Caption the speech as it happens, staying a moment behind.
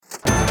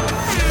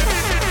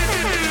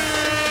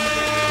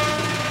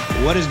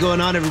What is going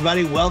on,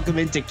 everybody? Welcome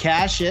into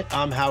Cash It.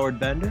 I'm Howard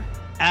Bender.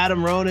 Adam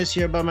Ronis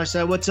here by my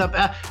side. What's up,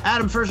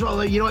 Adam? First of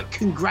all, you know what?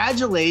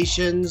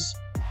 Congratulations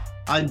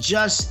on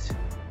just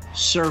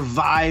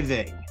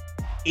surviving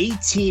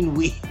 18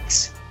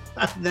 weeks.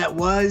 That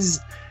was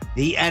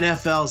the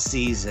NFL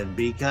season,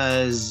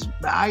 because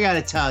I got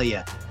to tell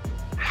you,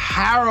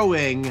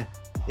 harrowing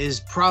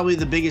is probably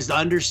the biggest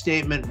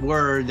understatement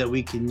word that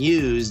we can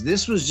use.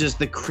 This was just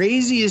the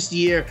craziest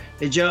year,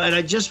 Joe, and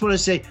I just want to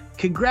say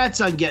congrats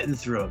on getting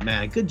through it,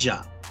 man. Good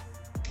job.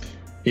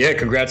 Yeah,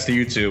 congrats to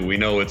you too. We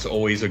know it's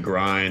always a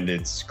grind.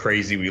 It's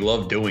crazy. We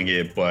love doing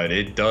it, but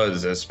it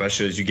does,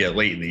 especially as you get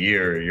late in the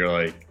year, you're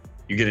like,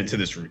 you get into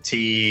this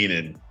routine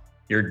and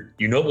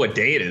you know what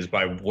day it is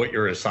by what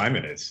your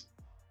assignment is.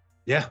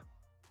 Yeah.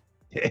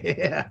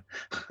 Yeah.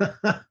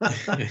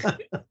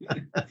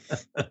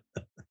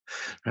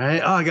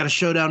 Right. Oh, I got a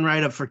showdown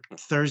right up for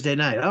Thursday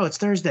night. Oh, it's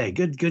Thursday.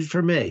 Good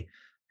for me.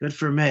 Good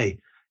for me.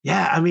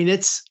 Yeah. I mean,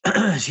 it's,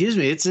 excuse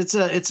me. It's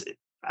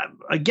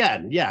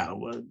again, yeah.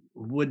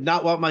 Would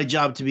not want my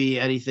job to be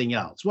anything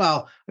else.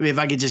 Well, I mean, if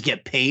I could just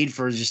get paid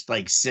for just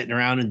like sitting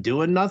around and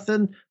doing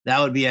nothing, that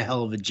would be a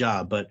hell of a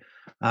job. But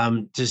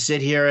to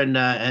sit here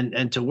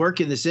and to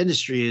work in this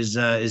industry is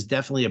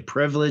definitely a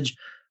privilege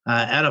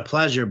and a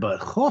pleasure. But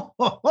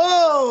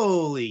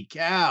holy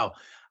cow.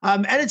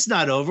 And it's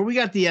not over. We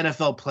got the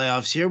NFL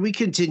playoffs here. We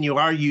continue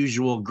our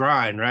usual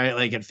grind, right?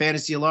 Like at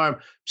Fantasy Alarm,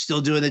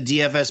 still doing the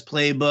DFS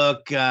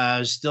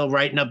playbook, still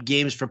writing up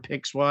games for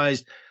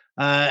Pickswise.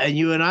 And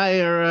you and I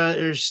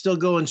are still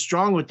going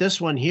strong with this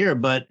one here.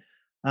 But,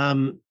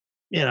 you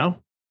know,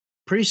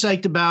 pretty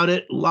psyched about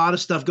it. A lot of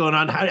stuff going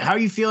on. How are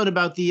you feeling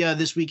about the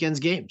this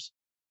weekend's games?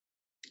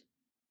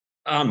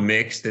 I'm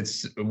mixed.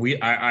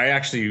 I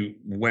actually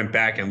went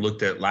back and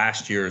looked at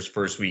last year's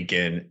first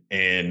weekend,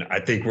 and I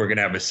think we're going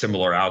to have a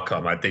similar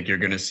outcome. I think you're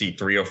going to see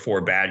 3 or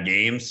 4 bad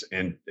games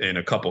and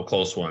a couple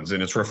close ones,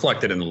 and it's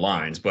reflected in the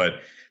lines.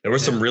 But there were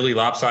some really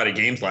lopsided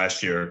games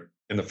last year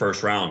in the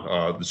first round,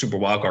 the Super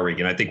Wildcard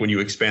weekend. I think when you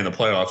expand the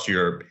playoffs,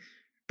 you're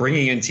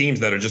bringing in teams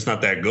that are just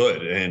not that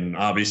good, and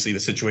obviously the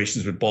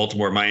situations with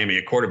Baltimore, Miami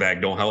at quarterback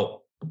don't help.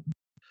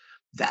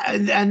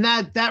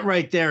 That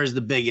right there is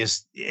the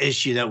biggest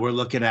issue that we're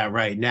looking at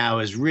right now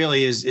is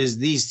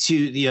these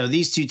two,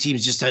 these two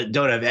teams just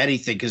don't have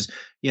anything. Cause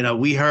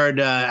we heard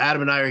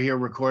Adam and I are here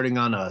recording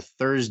on a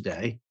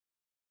Thursday.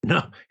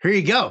 No, here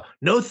you go.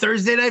 No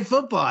Thursday night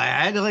football. I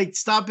had to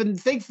stop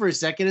and think for a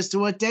second as to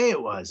what day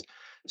it was.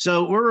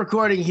 So we're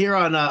recording here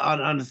on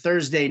a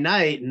Thursday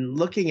night and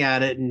looking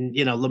at it, and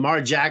Lamar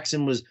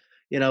Jackson was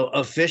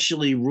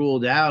officially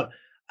ruled out.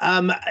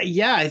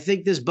 Yeah, I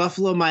think this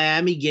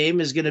Buffalo-Miami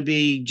game is going to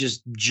be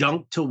just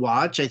junk to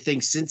watch. I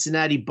think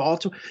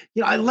Cincinnati-Baltimore,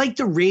 I like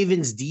the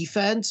Ravens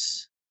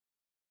defense.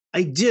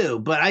 I do,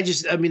 but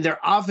their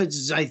offense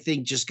is, I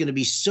think, just going to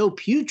be so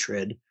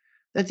putrid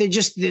that they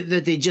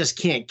just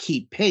can't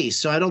keep pace.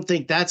 So I don't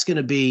think that's going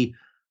to be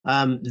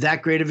that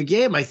great of a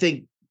game. I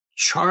think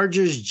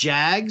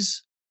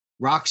Chargers-Jags,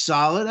 rock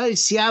solid.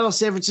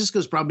 Seattle-San Francisco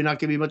is probably not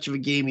going to be much of a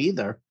game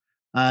either,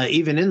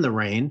 even in the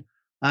rain.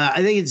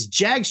 I think it's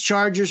Jags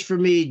Chargers for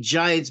me,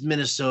 Giants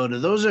Minnesota.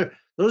 Those are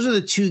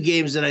the 2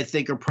 games that I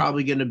think are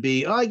probably going to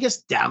be. Oh, I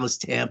guess Dallas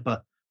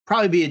Tampa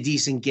probably be a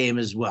decent game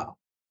as well.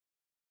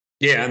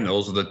 Yeah, and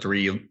those are the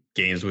 3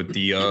 games with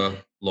the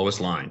lowest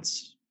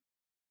lines.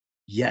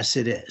 Yes,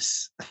 it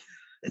is.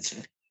 It's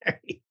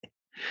very.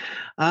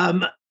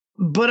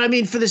 But I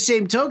mean, for the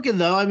same token,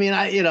 though, I mean,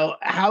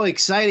 how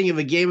exciting of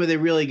a game are they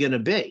really going to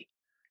be?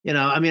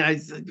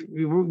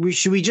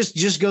 Should we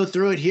just go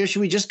through it here? Should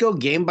we just go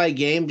game by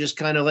game, just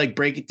kind of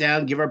break it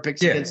down, give our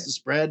picks against the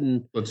spread,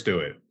 and let's do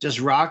it. Just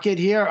rock it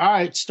here. All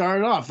right, start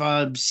it off.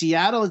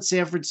 Seattle at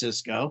San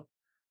Francisco.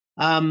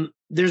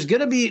 There's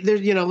gonna be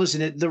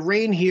listen, the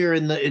rain here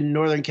in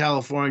Northern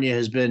California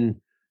has been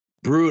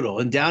brutal,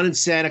 and down in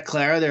Santa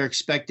Clara they're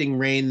expecting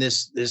rain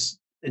this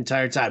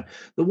entire time.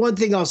 The one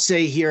thing I'll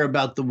say here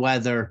about the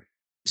weather: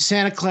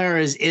 Santa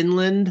Clara is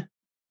inland.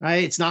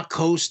 Right, it's not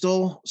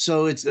coastal,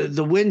 so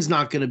the wind's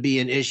not going to be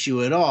an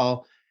issue at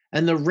all.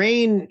 And the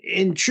rain,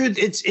 in truth,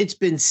 it's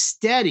been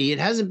steady. It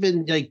hasn't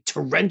been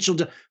torrential,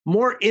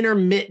 more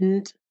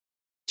intermittent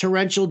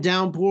torrential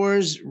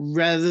downpours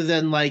rather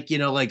than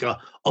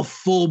a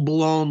full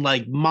blown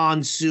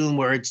monsoon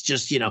where it's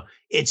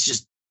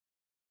just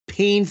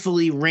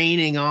painfully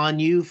raining on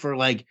you for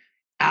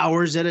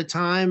hours at a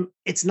time.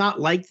 It's not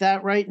like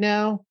that right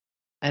now,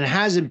 and it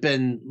hasn't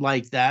been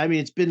like that. I mean,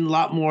 it's been a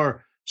lot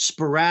more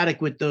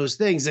sporadic with those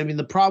things. I mean,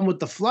 the problem with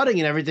the flooding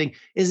and everything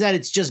is that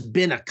it's just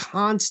been a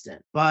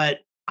constant, but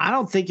I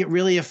don't think it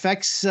really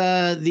affects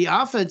the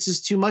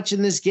offenses too much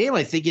in this game.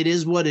 I think it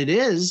is what it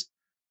is.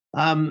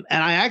 And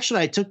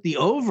I took the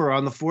over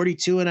on the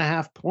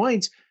 42.5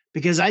 points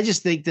because I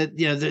just think that,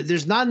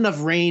 there's not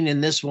enough rain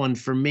in this one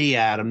for me,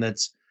 Adam,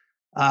 that's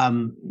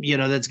going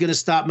to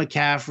stop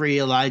McCaffrey,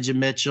 Elijah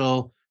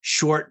Mitchell,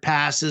 short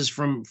passes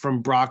from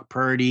Brock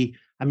Purdy.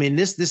 I mean,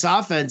 this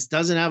offense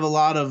doesn't have a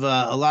lot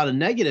of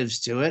negatives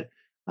to it.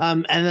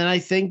 And then I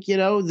think,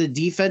 the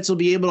defense will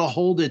be able to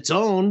hold its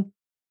own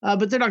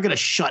but they're not going to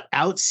shut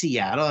out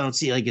Seattle. I don't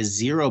see like a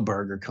zero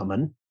burger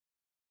coming.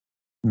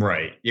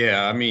 Right.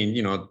 Yeah. I mean,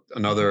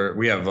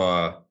 we have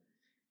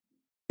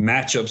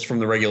matchups from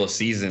the regular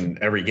season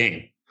every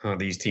game.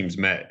 These teams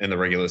met in the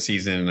regular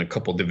season and a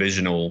couple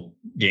divisional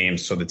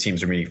games. So the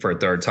teams are meeting for a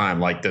third time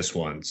like this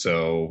one.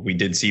 So we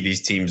did see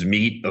these teams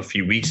meet a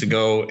few weeks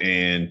ago,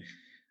 and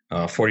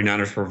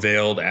 49ers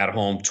prevailed at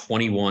home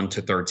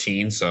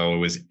 21-13. So it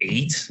was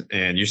 8.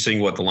 And you're seeing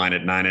what, the line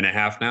at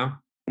 9.5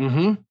 now?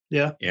 Mm-hmm.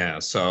 Yeah. Yeah.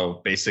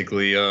 So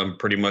basically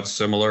pretty much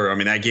similar. I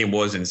mean, that game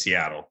was in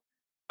Seattle.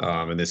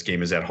 And this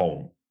game is at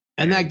home.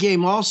 And that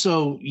game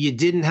also, you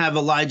didn't have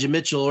Elijah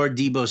Mitchell or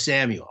Deebo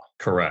Samuel.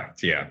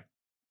 Correct. Yeah.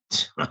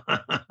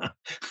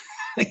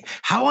 Like,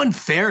 how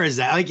unfair is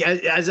that? Like,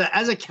 as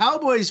a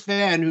Cowboys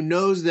fan who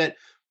knows that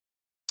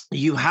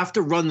you have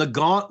to run the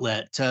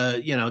gauntlet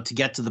to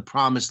get to the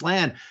promised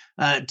land,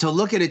 to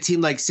look at a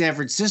team like San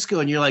Francisco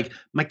and you're like,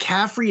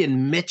 McCaffrey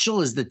and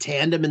Mitchell is the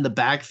tandem in the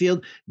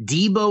backfield.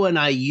 Deebo and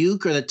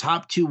Ayuk are the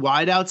top 2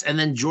 wideouts, and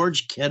then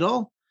George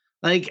Kittle.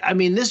 Like, I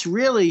mean, this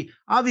really,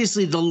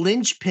 obviously the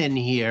linchpin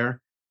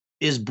here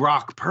is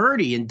Brock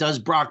Purdy. And does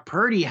Brock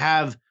Purdy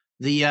have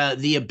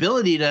the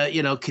ability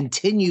to,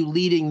 continue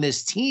leading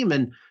this team?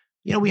 And,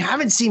 we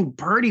haven't seen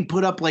Purdy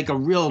put up like a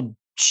real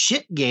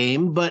shit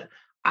game, but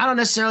I don't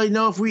necessarily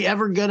know if we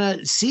ever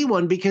gonna see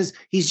one, because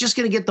he's just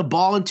gonna get the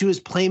ball into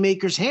his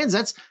playmakers' hands.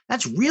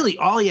 That's really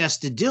all he has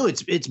to do.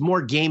 It's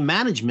more game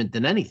management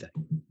than anything.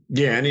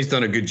 Yeah, and he's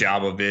done a good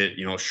job of it.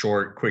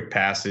 Short, quick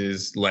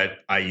passes,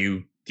 let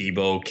Ayuk,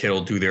 Deebo,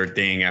 Kittle do their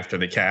thing after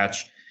the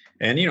catch.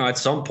 And, at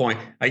some point,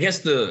 I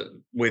guess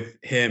with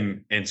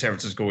him and San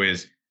Francisco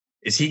is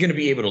he going to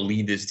be able to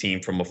lead this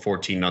team from a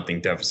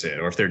 14-0 deficit,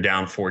 or if they're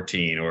down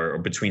 14 or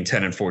between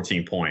 10 and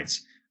 14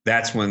 points?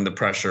 That's when the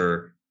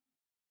pressure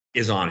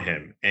is on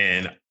him.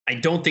 And I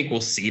don't think we'll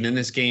see it in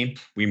this game.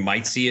 We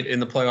might see it in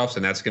the playoffs,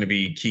 and that's going to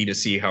be key to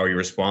see how he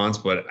responds.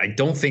 But I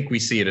don't think we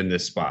see it in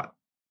this spot.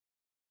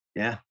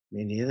 Yeah,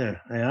 me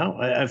neither.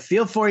 I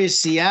feel for you,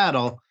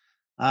 Seattle.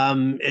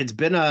 It's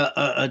been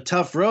a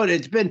tough road.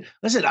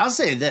 Listen, I'll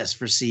say this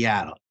for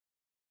Seattle.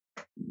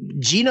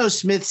 Geno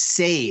Smith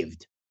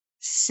saved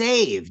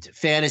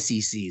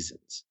fantasy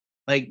seasons.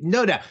 Like,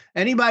 no doubt.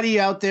 Anybody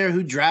out there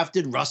who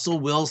drafted Russell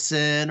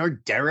Wilson or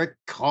Derek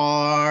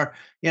Carr,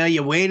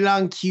 you waited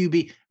on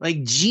QB,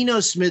 like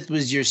Geno Smith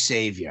was your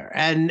savior.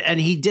 And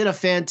he did a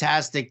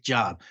fantastic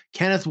job.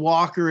 Kenneth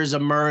Walker has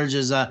emerged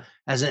as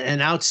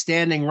an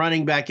outstanding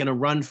running back in a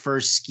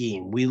run-first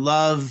scheme. We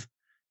love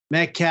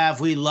Metcalf.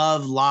 We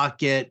love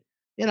Lockett.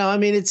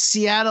 It's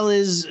Seattle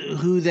is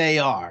who they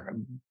are,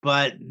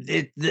 but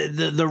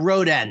the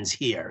road ends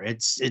here.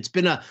 It's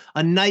been a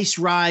nice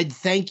ride.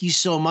 Thank you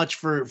so much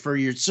for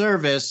your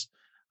service.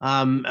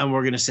 And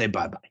we're going to say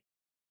bye-bye.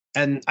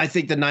 And I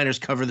think the Niners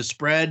cover the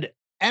spread,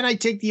 and I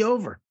take the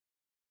over.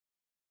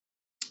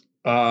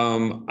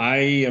 I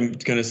am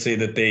going to say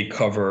that they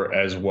cover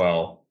as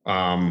well.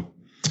 By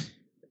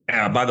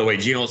the way,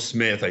 Geno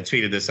Smith, I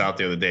tweeted this out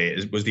the other day,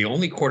 was the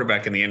only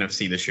quarterback in the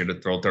NFC this year to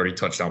throw 30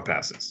 touchdown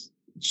passes.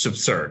 It's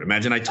absurd.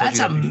 Imagine I told you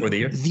that before the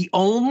year. The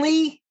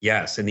only?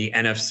 Yes, in the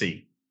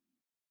NFC.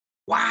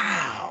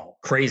 Wow.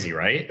 Crazy,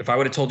 right? If I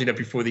would have told you that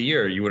before the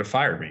year, you would have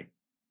fired me.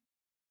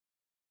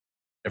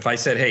 If I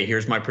said, hey,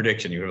 here's my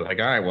prediction, you would have like,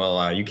 all right,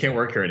 well, you can't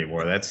work here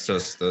anymore. That's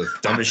just the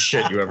dumbest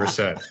shit you ever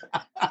said.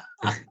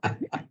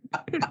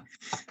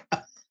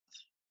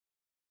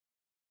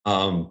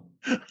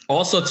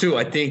 Also, too,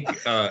 I think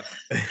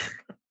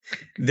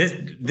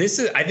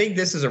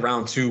this is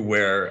around two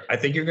where I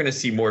think you're going to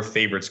see more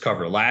favorites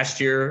cover. Last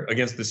year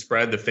against the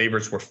spread, the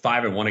favorites were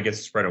 5-1 against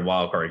the spread in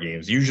wildcard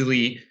games.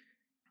 Usually,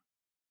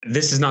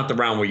 this is not the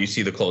round where you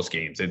see the close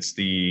games. It's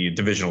the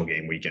divisional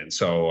game weekend.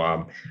 So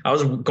I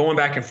was going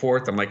back and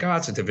forth. I'm like,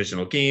 it's a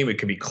divisional game. It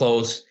could be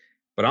close,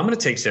 but I'm going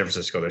to take San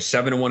Francisco. They're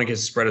 7-1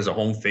 against the spread as a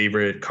home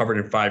favorite, covered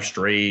in 5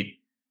 straight.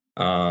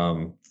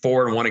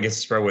 4-1 against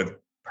the spread with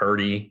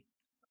Purdy.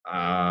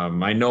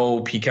 I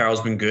know Pete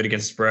Carroll's been good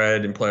against the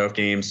spread in playoff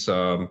games.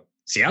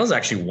 Seattle's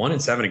actually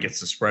 1-7 against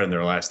the spread in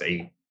their last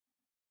 8.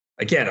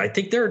 Again, I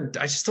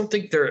just don't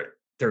think they're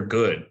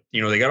good.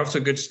 They got off to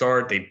a good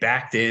start. They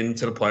backed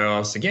into the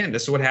playoffs. Again,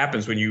 this is what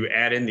happens when you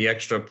add in the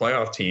extra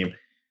playoff team.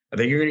 I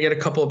think you're going to get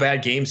a couple of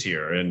bad games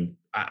here. And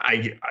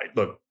I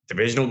look,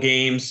 divisional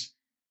games,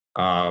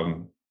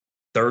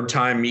 third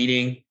time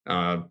meeting.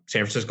 San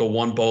Francisco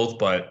won both,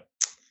 but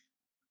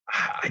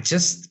I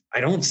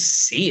don't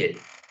see it.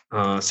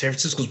 San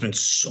Francisco's been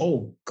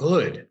so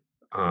good.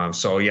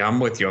 So yeah, I'm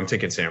with you. I'm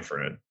taking San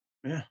Fran.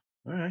 Yeah.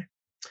 All right.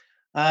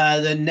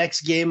 The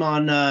next game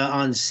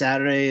on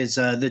Saturday is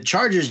the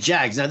Chargers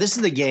Jags. Now this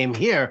is the game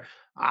here.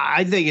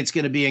 I think it's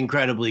going to be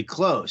incredibly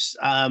close.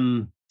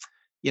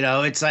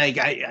 It's like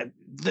I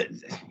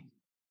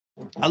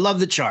love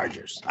the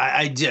Chargers.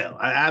 I do.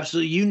 I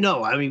absolutely.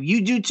 I mean,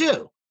 you do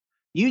too.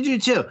 You do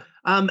too.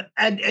 And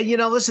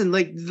listen,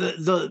 like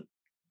the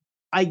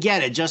I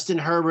get it. Justin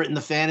Herbert in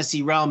the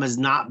fantasy realm has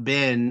not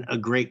been a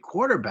great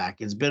quarterback.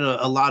 It's been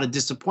a lot of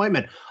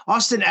disappointment.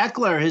 Austin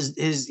Eckler,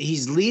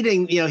 he's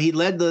leading. He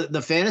led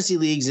the fantasy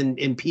leagues in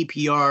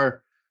PPR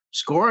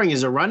scoring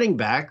as a running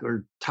back,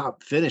 or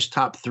top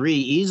 3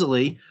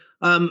 easily.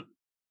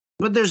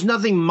 But there's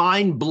nothing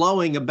mind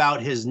blowing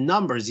about his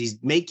numbers. He's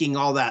making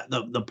all that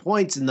the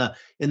points in the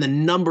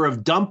number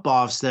of dump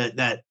offs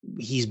that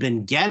he's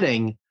been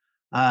getting,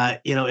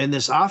 in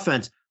this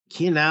offense.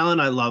 Keenan Allen,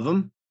 I love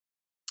him,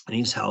 and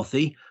he's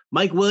healthy.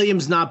 Mike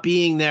Williams not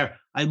being there,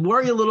 I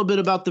worry a little bit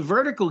about the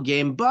vertical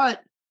game,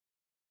 but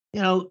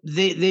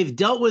they've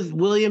dealt with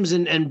Williams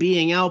and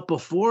being out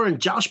before, and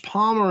Josh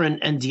Palmer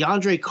and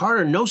DeAndre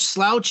Carter, no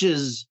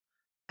slouches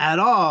at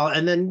all.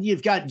 And then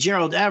you've got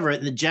Gerald Everett,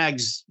 and the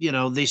Jags,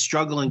 they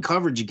struggle in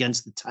coverage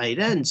against the tight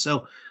end.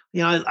 So,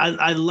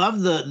 I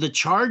love the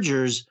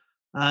Chargers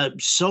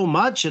so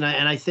much. And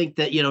I think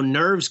that,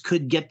 nerves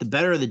could get the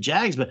better of the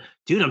Jags, but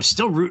dude, I'm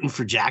still rooting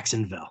for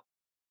Jacksonville.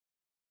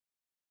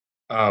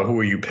 Who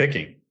are you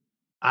picking?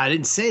 I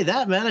didn't say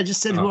that, man. I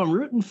just said who I'm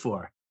rooting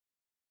for.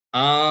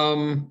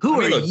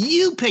 Who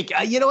you picking?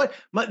 You know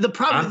what?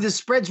 The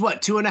spread's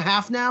what,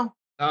 2.5 now?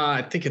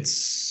 I think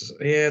it's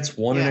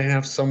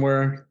 1.5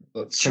 somewhere.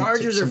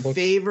 Chargers are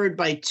favored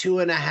by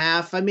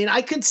 2.5. I mean,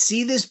 I could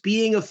see this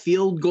being a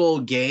field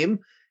goal game,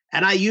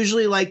 and I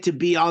usually like to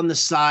be on the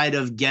side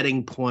of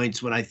getting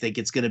points when I think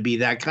it's going to be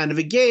that kind of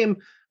a game,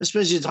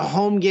 especially it's a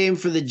home game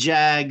for the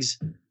Jags.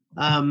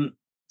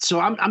 So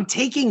I'm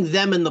taking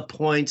them in the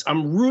points.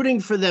 I'm rooting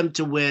for them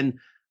to win,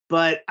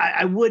 but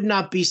I would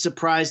not be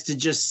surprised to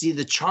just see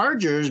the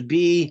Chargers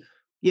be,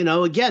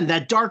 again,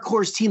 that dark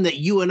horse team that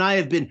you and I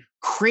have been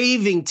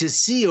craving to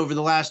see over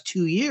the last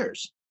 2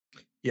 years.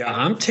 Yeah,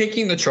 I'm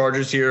taking the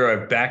Chargers here.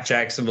 I've backed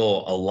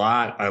Jacksonville a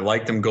lot. I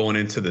like them going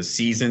into the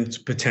season to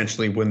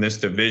potentially win this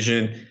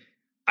division.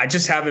 I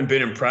just haven't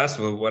been impressed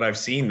with what I've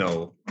seen,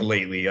 though,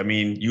 lately. I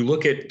mean, you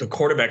look at the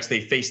quarterbacks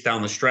they faced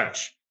down the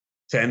stretch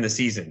to end the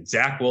season: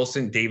 Zach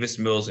Wilson, Davis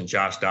Mills, and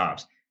Josh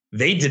Dobbs.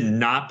 They did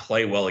not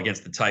play well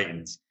against the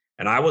Titans.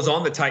 And I was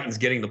on the Titans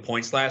getting the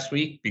points last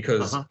week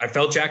because I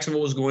felt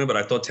Jacksonville was going, but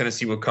I thought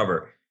Tennessee would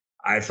cover.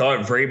 I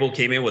thought Vrabel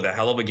came in with a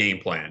hell of a game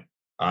plan.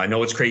 I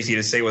know it's crazy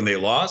to say when they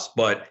lost,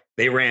 but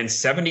they ran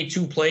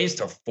 72 plays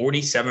to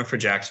 47 for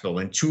Jacksonville,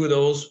 and 2 of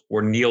those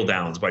were kneel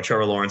downs by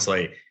Trevor Lawrence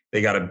late.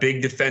 They got a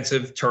big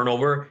defensive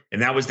turnover,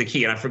 and that was the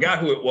key. And I forgot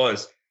who it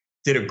was.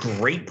 Did a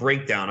great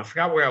breakdown. I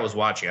forgot where I was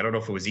watching. I don't know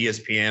if it was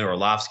ESPN or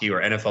Orlovsky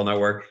or NFL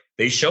Network.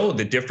 They showed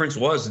the difference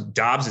was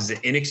Dobbs is an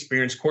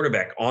inexperienced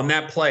quarterback. On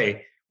that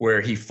play where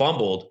he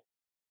fumbled,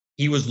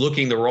 he was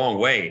looking the wrong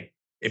way.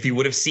 If he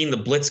would have seen the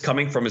blitz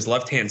coming from his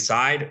left-hand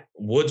side,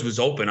 Woods was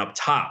open up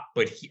top.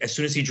 But as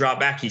soon as he dropped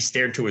back, he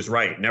stared to his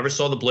right. Never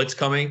saw the blitz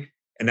coming,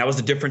 and that was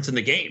the difference in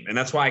the game. And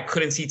that's why I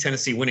couldn't see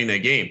Tennessee winning that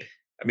game.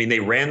 I mean, they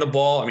ran the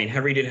ball. I mean,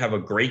 Henry didn't have a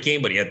great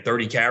game, but he had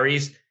 30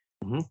 carries.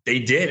 They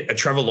did.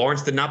 Trevor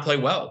Lawrence did not play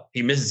well.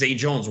 He missed Zay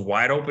Jones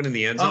wide open in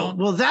the end zone.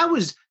 Well,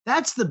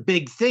 that's the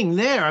big thing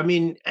there. I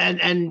mean,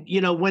 and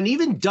when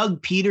even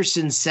Doug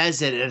Peterson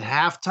says it at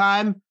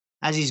halftime,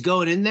 as he's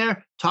going in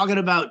there, talking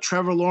about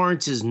Trevor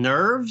Lawrence's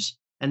nerves,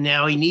 and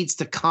now he needs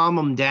to calm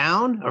him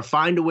down or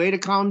find a way to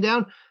calm him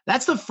down.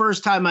 That's the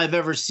first time I've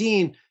ever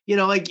seen, you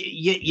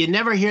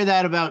never hear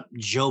that about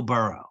Joe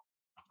Burrow,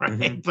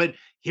 right? But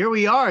here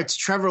we are. It's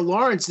Trevor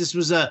Lawrence. This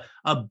was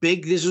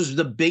this was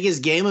the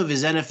biggest game of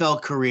his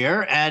NFL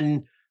career,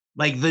 and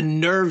the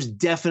nerves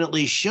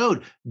definitely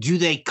showed. Do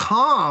they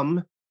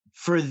calm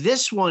for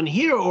this one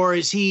here, or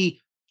is he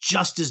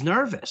just as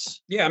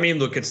nervous? Yeah, I mean,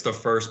 look, it's the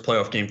first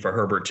playoff game for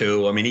Herbert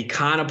too. I mean, he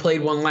kind of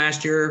played one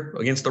last year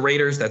against the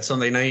Raiders that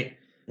Sunday night.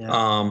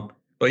 Yeah.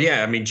 But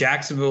yeah, I mean,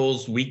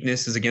 Jacksonville's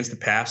weakness is against the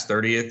pass,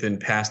 30th in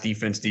pass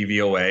defense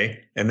DVOA,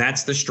 and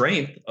that's the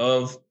strength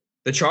of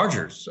the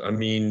Chargers. I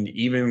mean,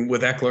 even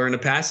with Eckler in the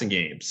passing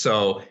game.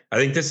 So I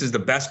think this is the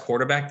best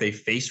quarterback they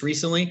faced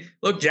recently.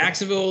 Look,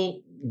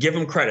 Jacksonville, give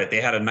them credit. They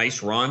had a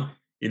nice run,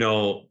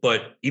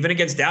 but even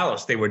against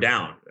Dallas, they were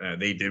down.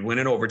 They did win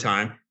in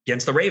overtime.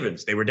 Against the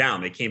Ravens, they were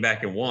down. They came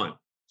back and won.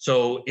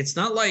 So it's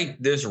not like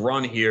this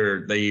run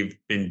here, they've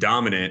been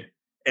dominant.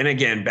 And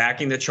again,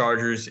 backing the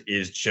Chargers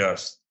is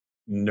just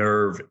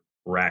nerve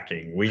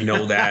wracking. We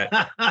know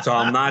that. So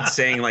I'm not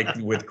saying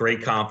with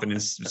great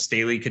confidence,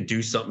 Staley could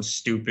do something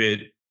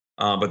stupid,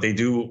 but they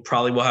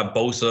probably will have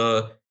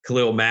Bosa,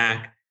 Khalil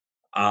Mack.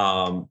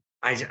 I'm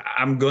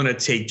going to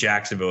take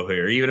Jacksonville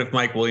here. Even if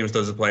Mike Williams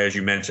doesn't play, as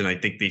you mentioned, I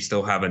think they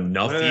still have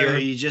enough here.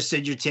 You just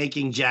said you're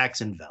taking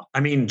Jacksonville.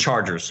 I mean,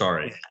 Chargers,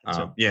 sorry.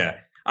 Yeah.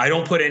 I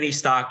don't put any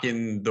stock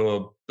in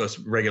the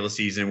regular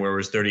season where it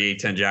was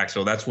 38-10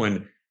 Jacksonville. That's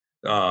when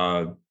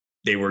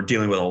they were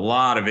dealing with a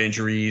lot of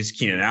injuries.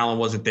 Keenan Allen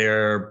wasn't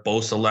there.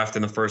 Bosa left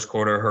in the first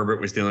quarter. Herbert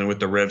was dealing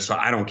with the ribs. So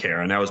I don't care.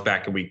 And that was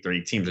back in week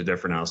 3. Teams are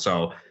different now.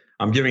 So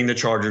I'm giving the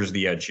Chargers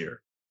the edge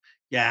here.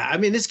 Yeah, I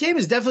mean, this game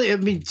is definitely. I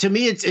mean, to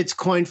me, it's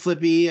coin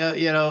flippy,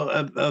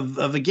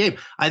 of a game.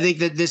 I think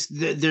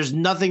that there's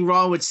nothing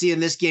wrong with seeing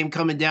this game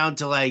coming down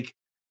to 20-20,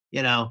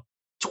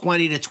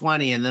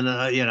 and then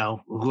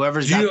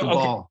whoever's got the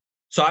ball.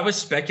 So I was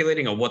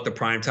speculating on what the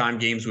primetime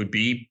games would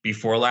be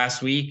before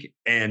last week.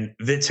 And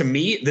to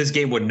me, this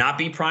game would not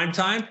be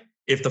primetime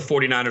if the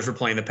 49ers were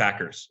playing the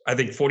Packers. I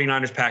think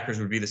 49ers Packers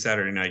would be the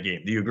Saturday night game.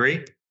 Do you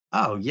agree?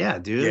 Oh, yeah,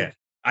 dude. Yeah.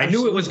 I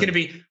knew it was going to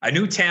be, I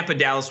knew Tampa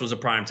Dallas was a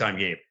primetime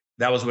game.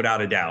 That was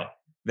without a doubt.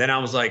 Then I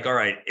was like, all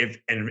right, if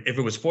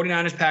it was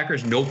 49ers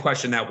Packers, no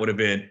question that would have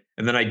been.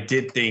 And then I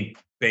did think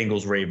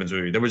Bengals Ravens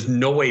would be. There was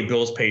no way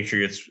Bills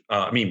Patriots,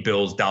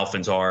 Bills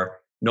Dolphins are.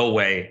 No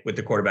way with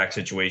the quarterback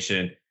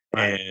situation.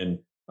 Right. And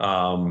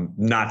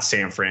not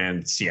San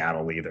Fran,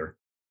 Seattle either.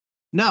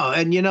 No,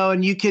 and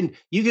and you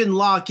can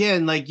lock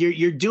in, like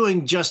you're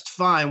doing just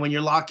fine when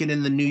you're locking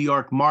in the New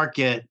York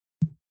market,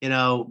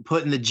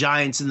 putting the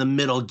Giants in the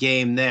middle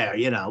game there.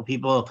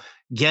 People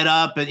get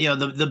up and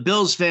the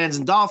Bills fans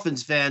and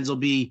Dolphins fans will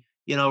be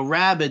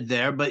rabid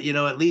there, but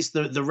at least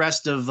the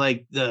rest of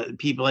like the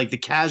people, like the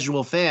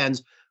casual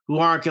fans who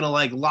aren't going to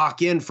like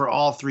lock in for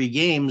all three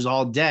games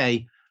all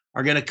day,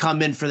 are going to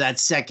come in for that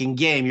second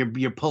game.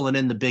 You're pulling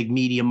in the big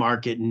media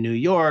market in New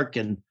York,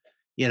 and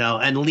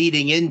and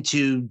leading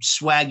into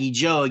Swaggy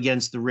Joe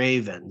against the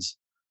Ravens,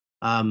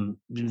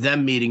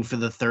 them meeting for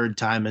the third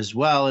time as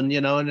well. And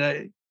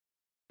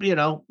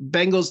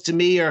Bengals to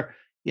me are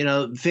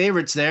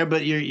favorites there,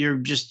 but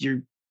you've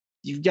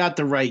got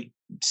the right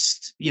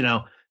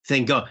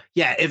thing go.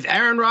 Yeah, if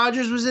Aaron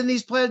Rodgers was in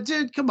these plays,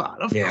 dude, come on.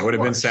 It would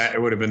have been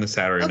it would have been the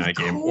Saturday night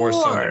game or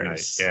Sunday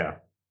night. Yeah,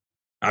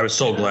 I was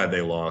so glad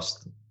they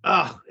lost.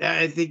 Oh,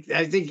 I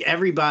think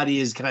everybody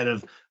is kind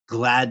of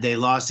glad they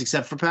lost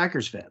except for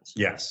Packers fans.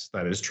 Yes,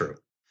 that is true.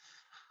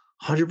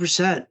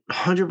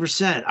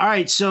 100%. All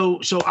right, so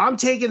I'm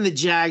taking the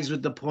Jags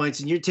with the points,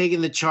 and you're taking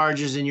the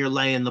Chargers, and you're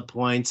laying the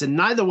points, and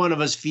neither one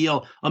of us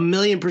feel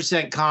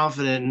 1,000,000%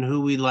 confident in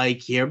who we like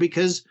here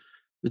because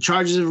the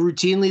Chargers have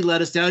routinely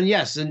let us down.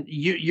 Yes, and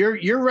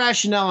your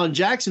rationale on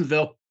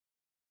Jacksonville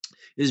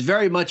is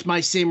very much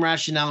my same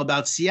rationale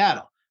about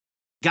Seattle.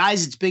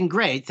 Guys, it's been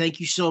great. Thank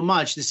you so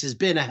much. This has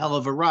been a hell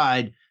of a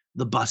ride.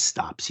 The bus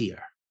stops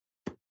here.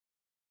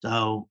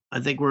 So I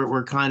think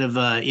we're kind of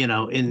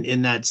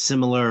in that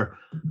similar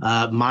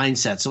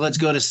mindset. So let's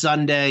go to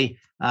Sunday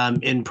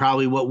in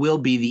probably what will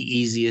be the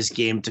easiest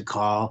game to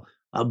call.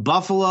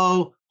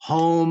 Buffalo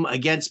home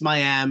against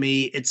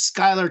Miami. It's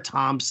Skylar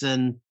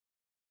Thompson.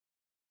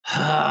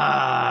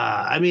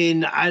 I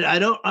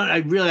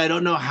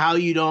don't know how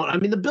you don't. I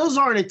mean, the Bills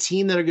aren't a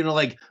team that are going to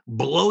like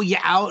blow you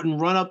out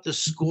and run up the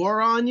score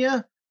on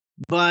you.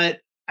 But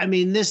I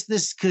mean,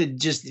 this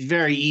could just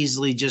very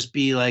easily just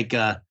be like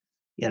 28-10,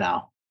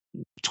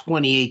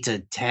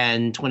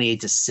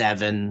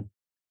 28-7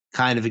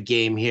 kind of a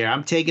game here.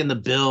 I'm taking the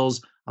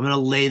Bills. I'm going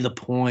to lay the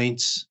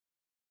points.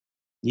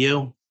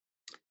 You?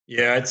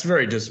 Yeah, it's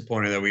very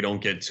disappointing that we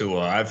don't get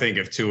Tua. I think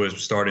if Tua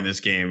is starting this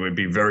game, it would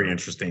be very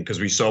interesting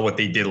because we saw what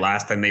they did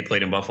last time they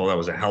played in Buffalo. That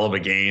was a hell of a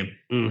game.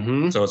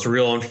 Mm-hmm. So it's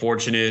real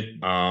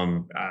unfortunate.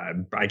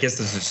 I guess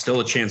this is still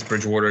a chance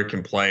Bridgewater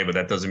can play, but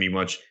that doesn't mean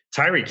much.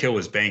 Tyreek Hill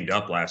was banged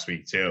up last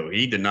week too.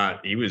 He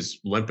was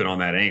limping on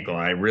that ankle.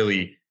 I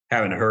really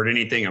haven't heard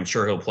anything. I'm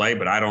sure he'll play,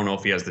 but I don't know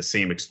if he has the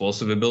same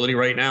explosive ability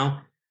right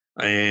now.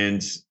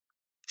 And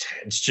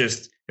it's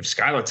just, if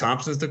Skylar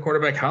Thompson's the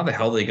quarterback, how the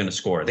hell are they going to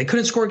score? They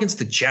couldn't score against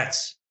the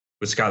Jets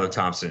with Skylar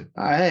Thompson.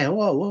 Hey,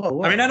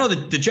 whoa. I mean, I know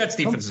the Jets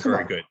defense is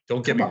very good.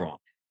 Don't get me wrong.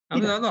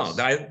 No,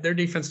 their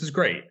defense is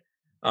great.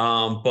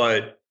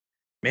 But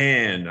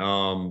man,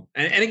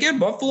 and again,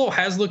 Buffalo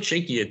has looked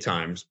shaky at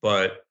times,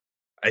 but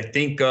I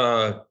think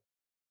they'll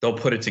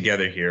put it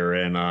together here.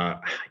 And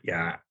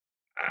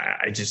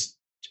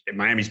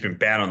Miami's been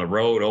bad on the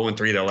road,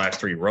 0-3 their last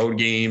 3 road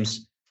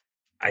games.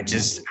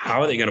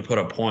 How are they going to put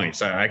up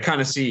points? I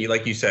kind of see,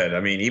 like you said, I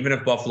mean, even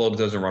if Buffalo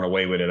doesn't run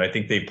away with it, I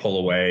think they pull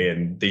away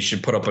and they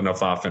should put up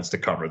enough offense to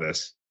cover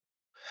this.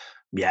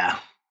 Yeah.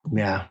 I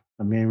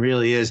mean, it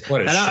really is.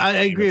 I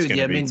agree with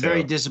you. I mean,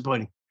 very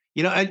disappointing.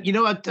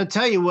 I'll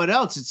tell you what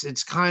else.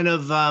 It's kind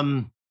of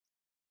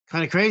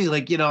crazy.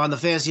 Like, on the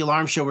Fantasy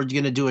Alarm Show, we're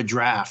going to do a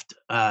draft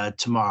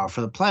tomorrow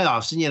for the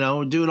playoffs. And,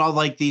 we're doing all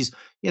like these,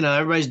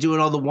 everybody's doing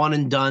all the one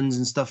and dones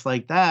and stuff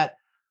like that.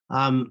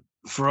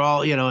 For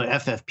all,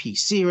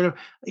 FFPC or whatever.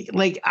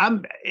 Like,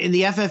 I'm in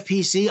the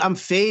FFPC, I'm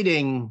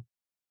fading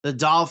the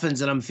Dolphins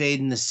and I'm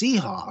fading the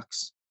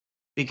Seahawks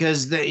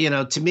because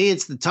to me,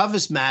 it's the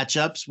toughest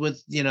matchups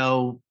with,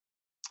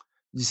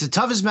 it's the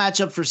toughest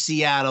matchup for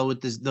Seattle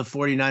with the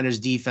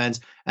 49ers defense.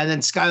 And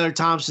then Skylar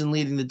Thompson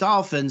leading the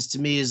Dolphins to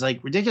me is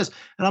like ridiculous.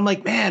 And I'm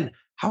like, man,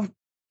 how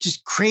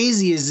just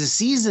crazy is the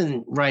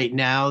season right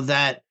now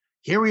that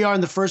here we are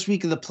in the first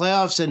week of the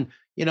playoffs and,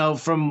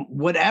 from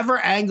whatever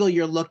angle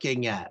you're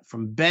looking at,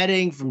 from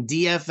betting, from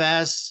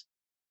DFS,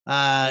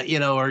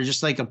 or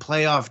just like a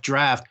playoff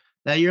draft,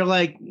 that you're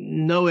like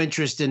no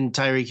interest in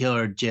Tyreek Hill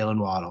or Jalen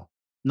Waddle.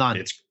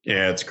 None.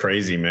 It's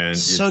crazy, man.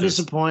 It's so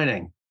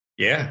disappointing.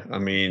 Yeah. I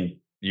mean,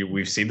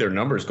 we've seen their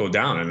numbers go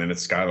down, and then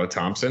it's Skylar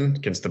Thompson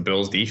against the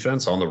Bills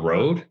defense on the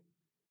road.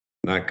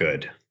 Not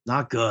good.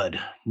 Not good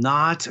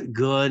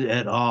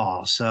at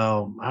all.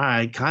 So, all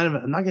right,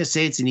 I'm not going to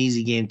say it's an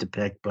easy game to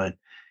pick, but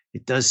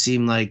it does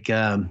seem like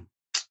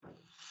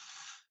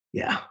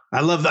Yeah,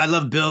 I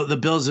love Bill. The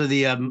Bills are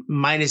the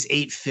minus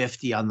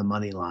 850 on the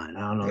money line.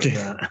 I don't know if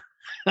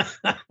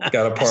Got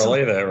to it's, a,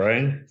 parlay that,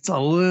 right? it's a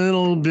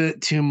little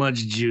bit too much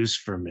juice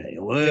for me.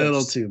 A little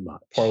Yes. too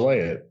much. Parlay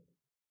it.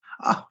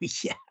 Oh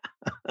yeah,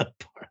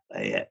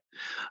 parlay it.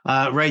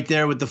 Right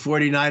there with the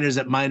 49ers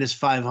at minus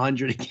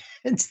 500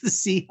 against the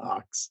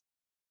Seahawks.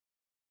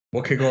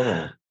 What could go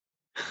wrong?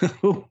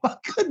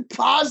 What could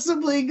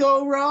possibly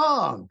go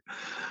wrong?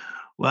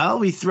 Well,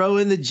 we throw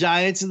in the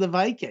Giants and the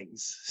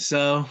Vikings.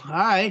 So, all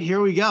right,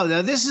 here we go.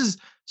 Now this is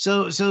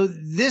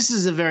this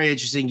is a very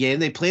interesting game.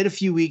 They played a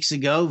few weeks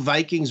ago.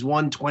 Vikings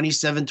won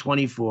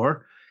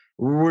 27-24.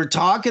 We're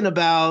talking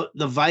about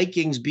the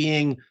Vikings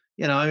being,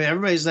 I mean,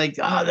 everybody's like,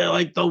 oh, they're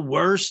like the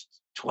worst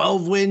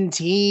 12-win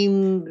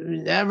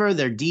team ever.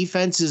 Their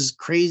defense is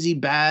crazy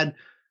bad.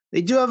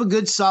 They do have a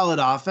good solid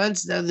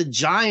offense. Now the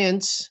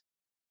Giants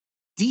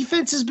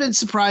defense has been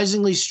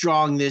surprisingly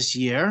strong this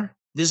year.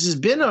 This has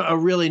been a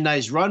really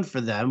nice run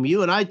for them.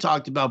 You and I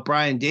talked about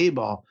Brian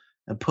Daboll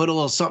and put a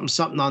little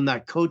something on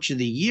that coach of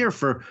the year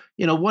for,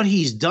 what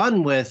he's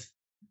done with,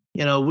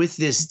 with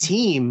this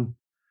team.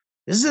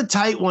 This is a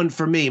tight one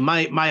for me.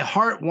 My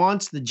heart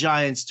wants the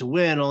Giants to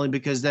win only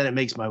because then it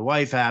makes my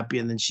wife happy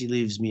and then she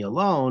leaves me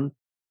alone.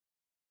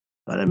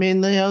 But I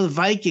mean, the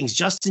Vikings,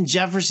 Justin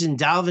Jefferson,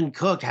 Dalvin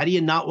Cook, how do you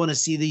not want to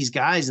see these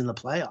guys in the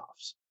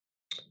playoffs?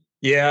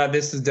 Yeah,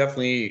 this is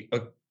definitely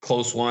a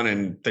close one,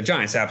 and the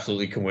Giants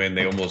absolutely can win.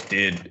 They almost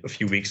did a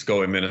few weeks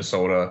ago in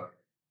Minnesota.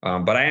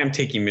 But I am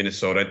taking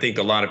Minnesota. I think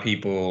a lot of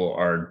people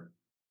are,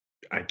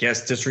 I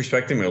guess,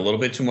 disrespecting me a little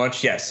bit too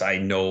much. Yes, I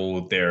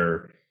know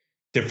their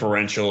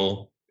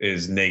differential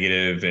is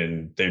negative,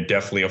 and they're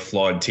definitely a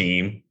flawed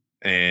team,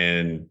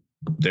 and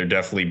they're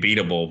definitely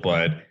beatable.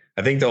 But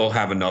I think they'll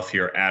have enough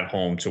here at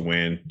home to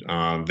win.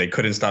 They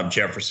couldn't stop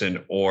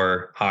Jefferson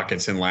or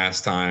Hawkinson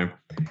last time,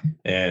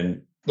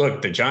 and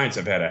look, the Giants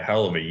have had a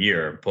hell of a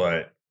year,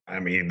 but I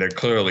mean, they're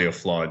clearly a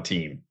flawed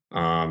team.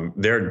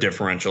 Their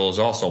differential is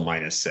also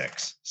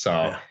 -6.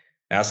 So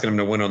asking them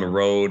to win on the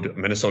road,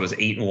 Minnesota's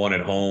 8-1 at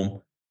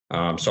home.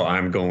 So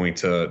I'm going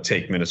to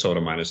take Minnesota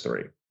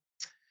 -3.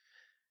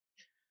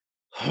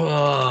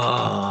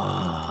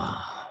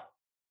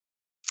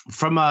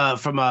 From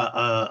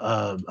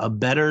a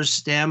better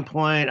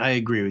standpoint, I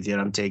agree with you.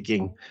 And I'm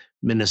taking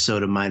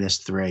Minnesota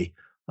 -3.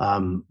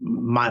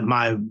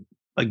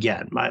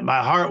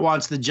 My heart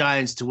wants the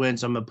Giants to win,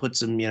 so I'm gonna put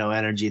some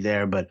energy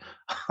there, but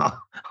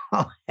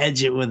I'll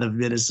hedge it with a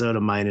Minnesota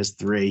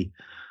 -3.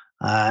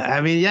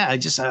 I mean, yeah,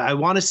 I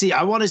want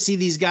to see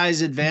these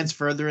guys advance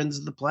further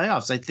into the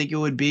playoffs. I think it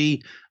would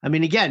be. I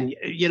mean, again,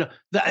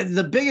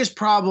 the biggest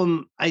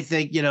problem I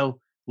think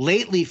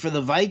lately for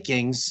the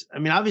Vikings. I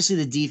mean, obviously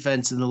the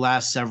defense in the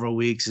last several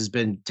weeks has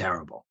been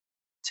terrible,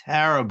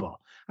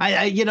 terrible.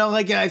 I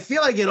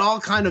feel like it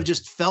all kind of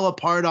just fell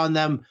apart on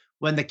them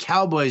when the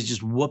Cowboys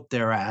just whooped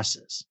their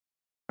asses,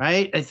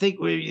 right? I think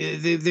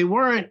they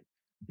weren't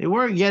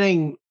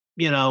getting,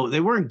 they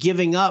weren't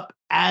giving up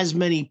as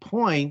many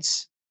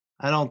points,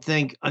 I don't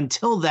think,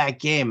 until that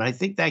game. I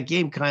think that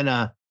game kind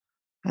of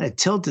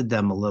tilted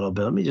them a little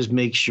bit. Let me just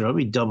make sure. Let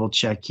me double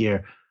check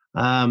here.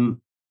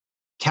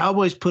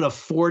 Cowboys put a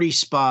 40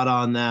 spot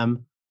on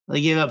them.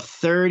 They gave up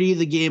 30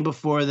 the game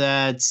before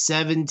that,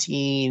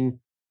 17,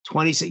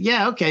 26.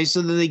 Yeah, okay.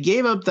 So they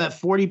gave up that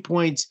 40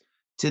 points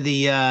to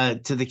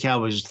the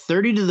Cowboys,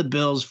 30 to the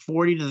Bills,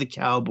 40 to the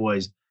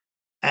Cowboys.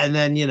 And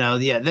then,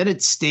 then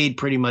it stayed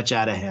pretty much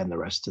out of hand the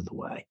rest of the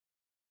way.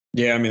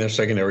 Yeah, I mean, their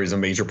secondary is a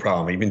major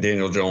problem. Even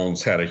Daniel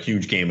Jones had a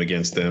huge game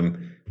against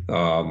them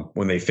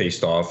when they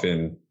faced off,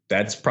 and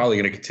that's probably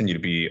going to continue to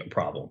be a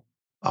problem.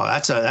 Oh,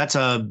 that's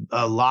a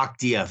lock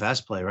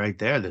DFS play right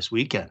there this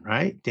weekend,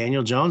 right?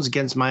 Daniel Jones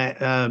against my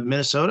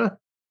Minnesota.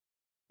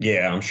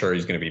 Yeah, I'm sure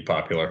he's going to be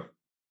popular.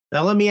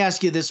 Now, let me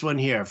ask you this one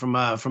here from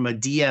a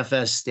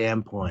DFS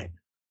standpoint.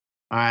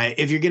 All right,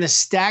 if you're going to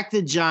stack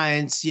the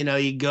Giants,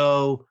 you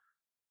go.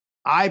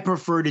 I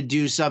prefer to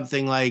do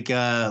something like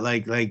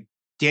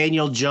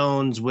Daniel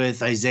Jones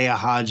with Isaiah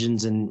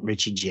Hodgins and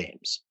Richie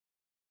James.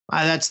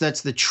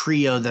 That's the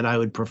trio that I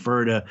would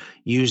prefer to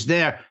use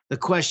there. The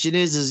question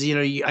is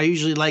I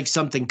usually like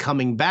something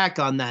coming back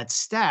on that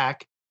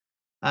stack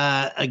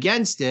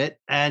against it.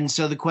 And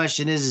so the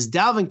question is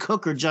Dalvin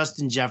Cook or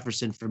Justin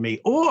Jefferson for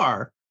me?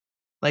 Or,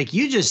 like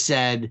you just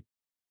said,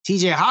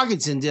 TJ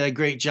Hawkinson did a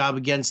great job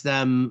against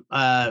them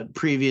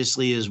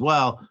previously as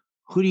well.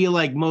 Who do you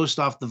like most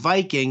off the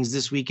Vikings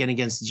this weekend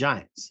against the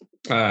Giants?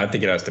 I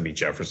think it has to be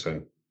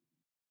Jefferson.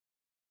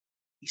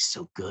 He's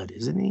so good,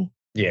 isn't he?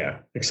 Yeah,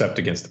 except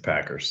against the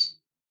Packers.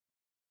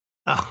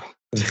 Oh,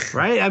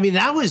 right.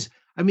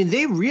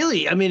 They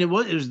really, it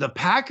was the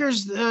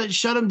Packers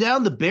shut him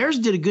down. The Bears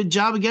did a good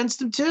job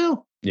against him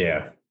too.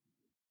 Yeah.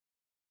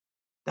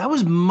 That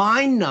was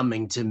mind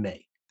numbing to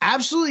me.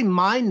 Absolutely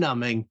mind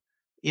numbing,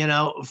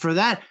 for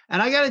that.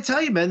 And I got to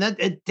tell you, man, that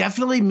it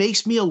definitely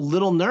makes me a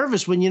little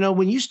nervous when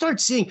you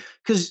start seeing,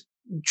 because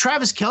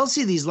Travis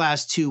Kelce these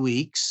last 2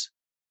 weeks,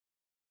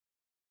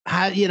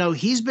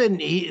 he's been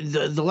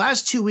the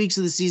last 2 weeks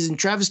of the season,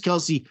 Travis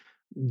Kelce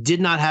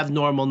did not have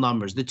normal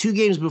numbers. The 2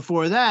 games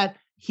before that,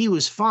 he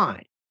was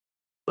fine.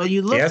 But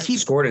you look, he hasn't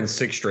scored in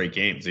 6 straight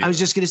games either. I was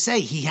just going to say,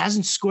 he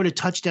hasn't scored a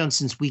touchdown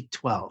since week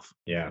 12.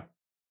 Yeah.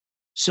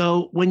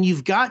 So when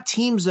you've got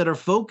teams that are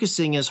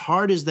focusing as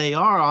hard as they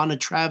are on a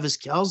Travis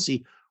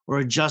Kelce or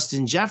a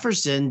Justin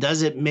Jefferson,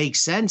 does it make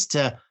sense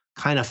to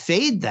kind of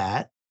fade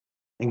that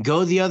and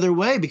go the other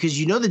way? Because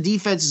you know the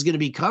defense is going to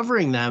be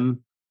covering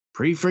them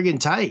pretty friggin'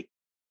 tight.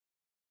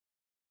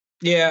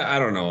 Yeah, I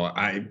don't know.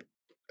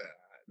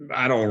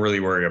 I don't really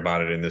worry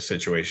about it in this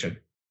situation.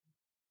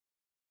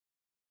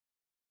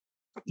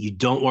 You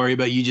don't worry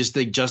about, you just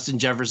think Justin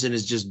Jefferson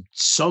is just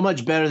so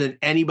much better than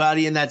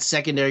anybody in that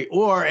secondary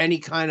or any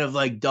kind of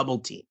like double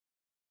team.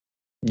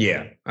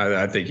 Yeah,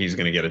 I think he's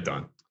going to get it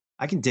done.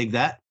 I can dig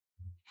that.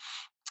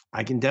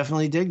 I can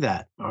definitely dig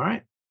that. All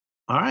right.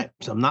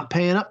 So I'm not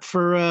paying up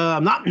for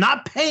I'm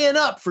not paying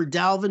up for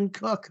Dalvin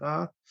Cook,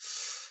 huh?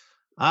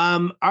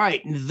 All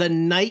right, the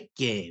night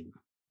game.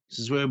 This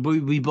is where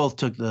we both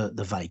took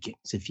the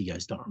Vikings, if you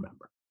guys don't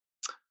remember.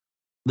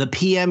 The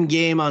PM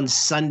game on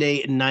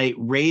Sunday night,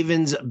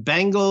 Ravens,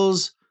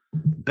 Bengals.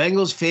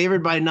 Bengals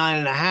favored by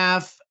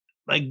 9.5.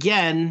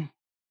 Again,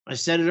 I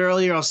said it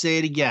earlier, I'll say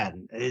it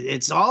again.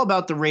 It's all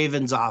about the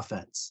Ravens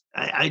offense.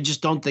 I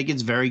just don't think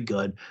it's very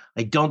good.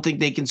 I don't think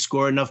they can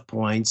score enough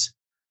points.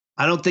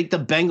 I don't think the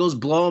Bengals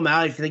blow them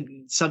out. I think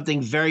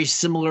something very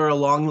similar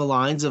along the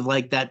lines of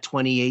like that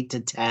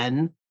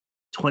 28-10,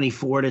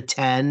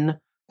 24-10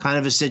 kind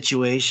of a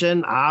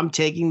situation. I'm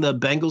taking the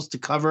Bengals to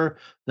cover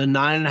the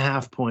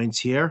 9.5 points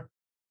here.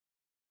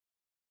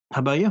 How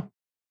about you?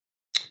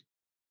 I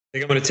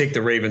think I'm going to take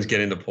the Ravens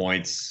getting the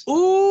points.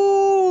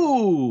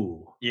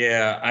 Ooh.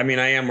 Yeah, I mean,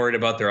 I am worried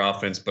about their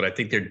offense, but I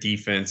think their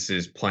defense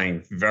is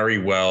playing very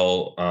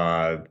well.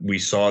 We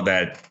saw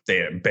that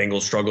the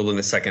Bengals struggled in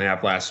the second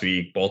half last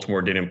week.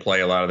 Baltimore didn't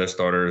play a lot of their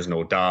starters.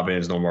 No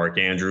Dobbins, no Mark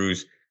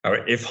Andrews.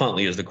 If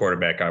Huntley is the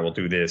quarterback, I will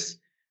do this.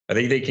 I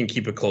think they can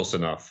keep it close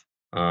enough.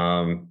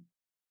 And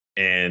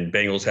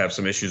Bengals have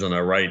some issues on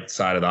the right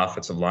side of the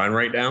offensive line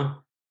right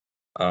now.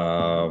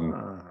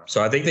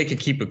 So I think they can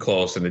keep it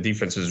close, and the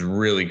defense is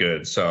really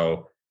good.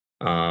 So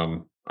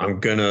I'm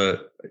going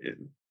to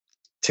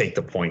take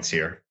the points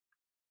here.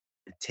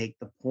 Take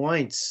the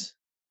points.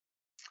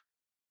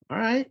 All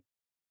right.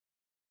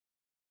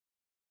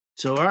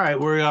 So, all right,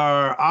 we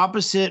are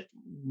opposite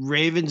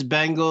Ravens,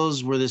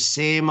 Bengals. We're the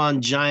same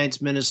on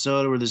Giants,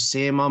 Minnesota. We're the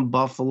same on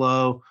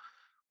Buffalo.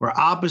 We're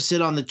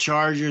opposite on the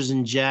Chargers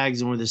and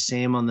Jags, and we're the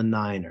same on the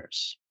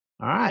Niners.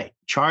 All right.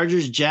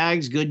 Chargers,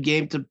 Jags, good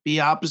game to be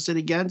opposite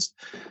against.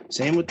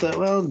 Same with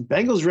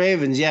Bengals,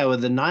 Ravens, yeah,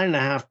 with the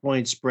 9.5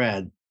 point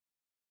spread.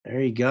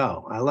 There you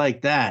go. I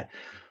like that.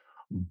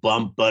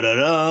 Bump da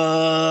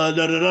da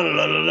da da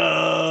da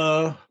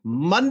da.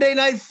 Monday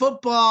Night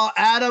Football.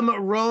 Adam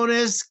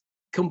Ronis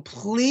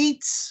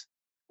completes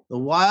the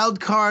wild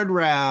card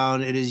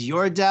round. It is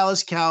your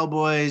Dallas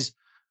Cowboys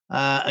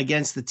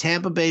against the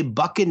Tampa Bay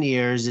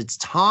Buccaneers. It's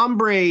Tom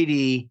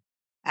Brady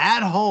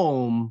at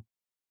home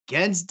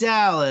against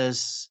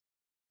Dallas.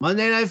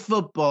 Monday Night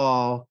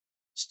Football.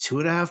 It's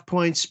 2.5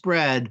 point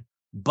spread.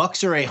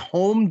 Bucks are a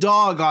home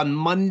dog on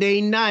Monday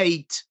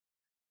night.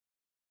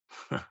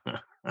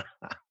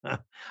 I'm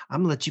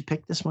gonna let you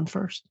pick this one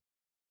first.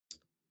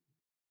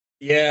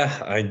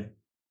 Yeah, I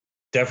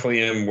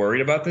definitely am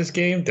worried about this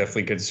game.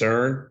 Definitely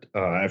concerned.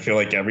 I feel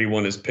like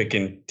everyone is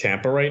picking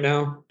Tampa right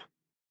now.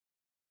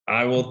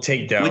 I will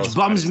take Dallas. Which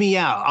bums me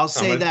out. I'll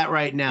say that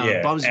right now. Yeah,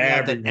 it bums me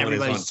out that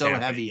everybody's so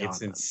Tampa. heavy on It's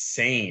them.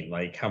 insane,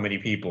 like how many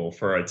people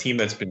for a team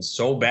that's been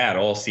so bad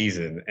all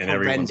season and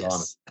everyone's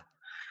on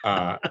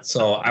it.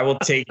 So I will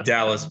take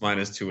Dallas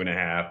minus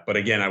 2.5. But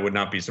again, I would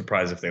not be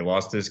surprised if they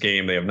lost this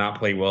game. They have not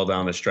played well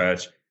down the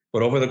stretch.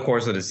 But over the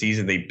course of the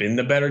season, they've been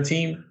the better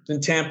team than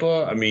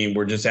Tampa. I mean,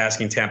 we're just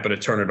asking Tampa to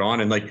turn it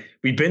on. And like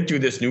we've been through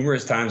this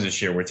numerous times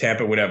this year where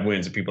Tampa would have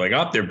wins and people are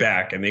like, oh, they're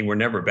back. And they were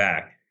never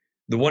back.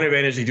 The one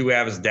advantage they do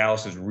have is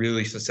Dallas is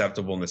really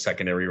susceptible in the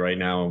secondary right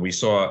now. And we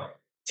saw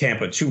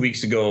Tampa 2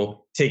 weeks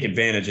ago take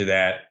advantage of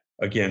that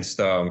against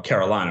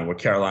Carolina, where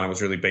Carolina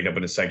was really big up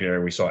in the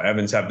secondary. We saw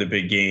Evans have the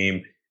big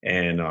game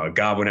and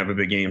Godwin have a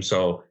big game.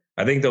 So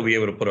I think they'll be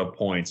able to put up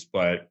points.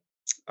 But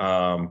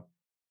I'm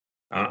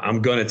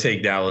going to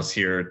take Dallas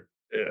here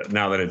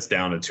now that it's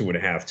down to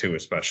 2.5 too,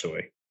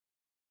 especially.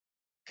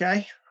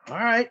 Okay. All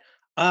right.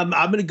 I'm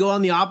going to go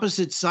on the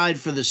opposite side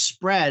for the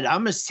spread.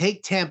 I'm going to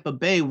take Tampa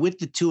Bay with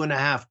the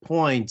 2.5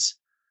 points,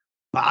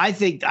 but I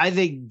think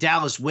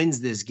Dallas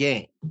wins this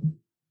game.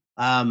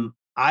 I'm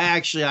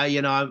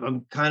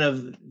kind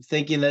of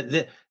thinking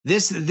that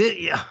this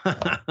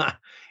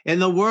in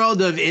the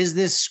world of is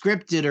this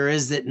scripted or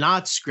is it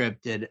not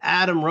scripted?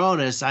 Adam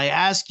Ronis, I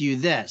ask you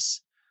this.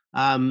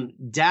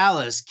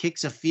 Dallas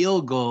kicks a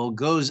field goal,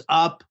 goes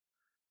up,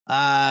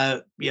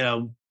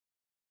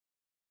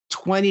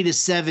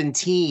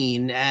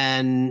 20-17,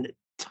 and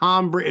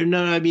Tom Brady.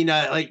 No, I mean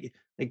like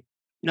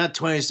not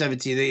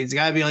 20-17. It's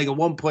got to be like a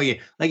 1 point game,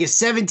 like a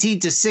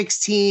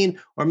 17-16,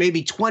 or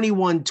maybe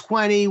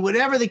 21-20,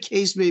 whatever the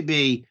case may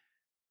be.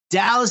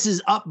 Dallas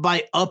is up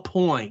by a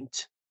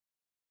point.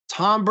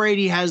 Tom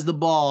Brady has the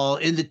ball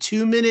in the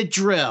 2-minute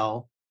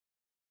drill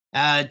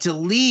to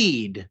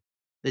lead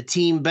the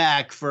team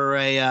back for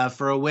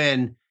a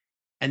win,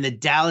 and the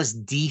Dallas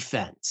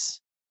defense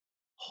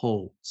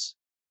holds.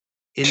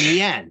 In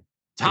the end,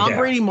 Tom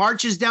Brady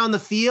marches down the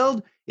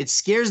field. It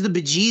scares the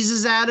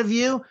bejesus out of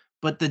you,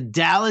 but the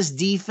Dallas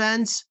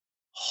defense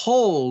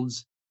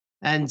holds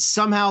and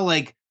somehow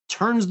like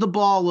turns the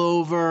ball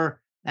over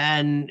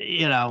and,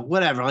 you know,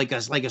 whatever, like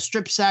a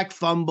strip sack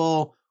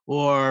fumble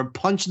or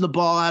punching the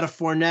ball out of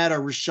Fournette or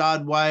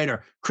Rashad White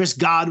or Chris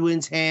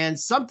Godwin's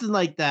hands, something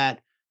like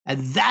that.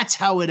 And that's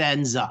how it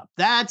ends up.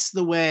 That's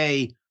the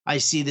way I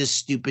see this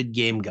stupid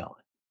game going.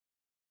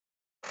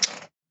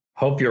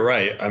 Hope you're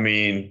right. I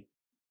mean,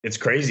 it's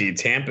crazy.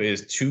 Tampa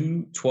is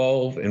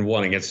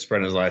 2-12-1 against the spread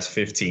in his last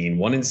 15,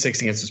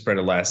 1-6 against the spread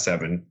in the last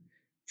 7,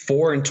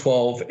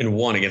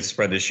 4-12-1 against the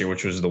spread this year,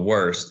 which was the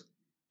worst.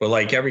 But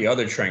like every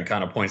other trend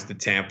kind of points to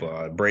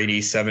Tampa.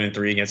 Brady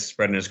 7-3 against the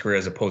spread in his career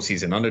as a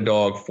postseason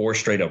underdog, 4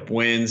 straight up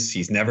wins.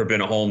 He's never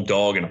been a home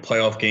dog in a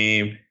playoff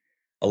game.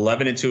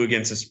 11-2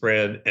 against the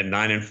spread and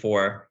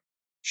 9-4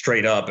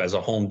 straight up as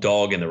a home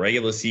dog in the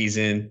regular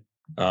season.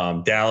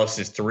 Dallas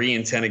is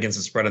 3-10 against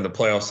the spread in the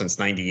playoffs since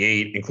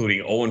 '98,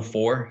 including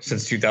 0-4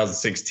 since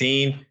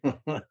 2016.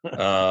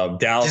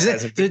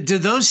 Dallas do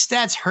those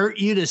stats hurt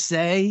you to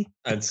say?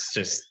 That's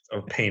just a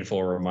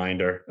painful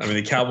reminder. I mean,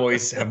 the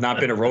Cowboys have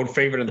not been a road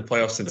favorite in the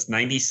playoffs since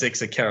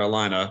 '96 at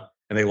Carolina,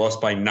 and they lost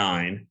by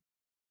 9.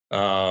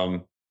 They're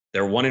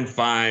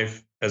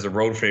 1-5 as a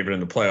road favorite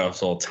in the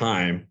playoffs all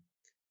time.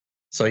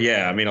 So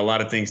yeah, I mean, a lot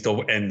of things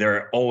still, and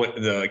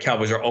the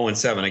Cowboys are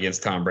 0-7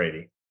 against Tom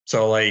Brady.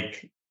 So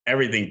like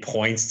everything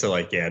points to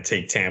like, yeah,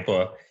 take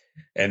Tampa,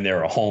 and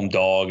they're a home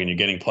dog, and you're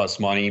getting plus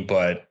money.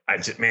 But I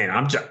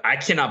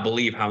cannot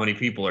believe how many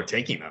people are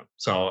taking them.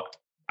 So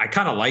I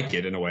kind of like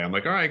it in a way. I'm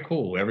like, all right,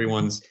 cool.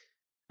 Everyone's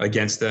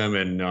against them,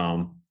 and I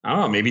don't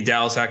know. Maybe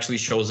Dallas actually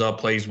shows up,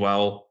 plays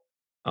well.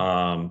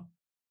 And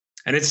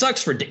it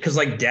sucks because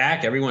like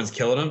Dak, everyone's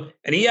killing him,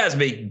 and he has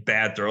made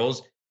bad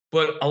throws.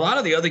 But a lot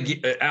of the other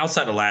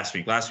outside of last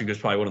week was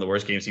probably one of the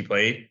worst games he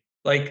played.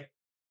 Like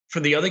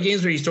for the other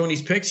games where he's throwing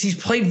these picks, he's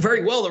played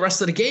very well the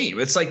rest of the game.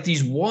 It's like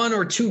these 1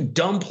 or 2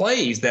 dumb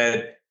plays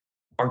that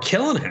are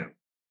killing him.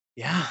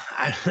 Yeah.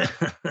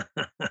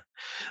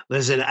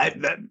 Listen,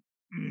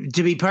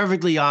 to be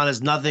perfectly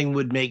honest, nothing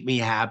would make me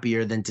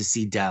happier than to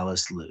see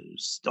Dallas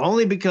lose.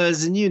 Only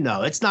because, and you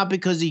know, it's not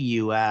because of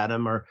you,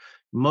 Adam, or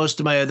most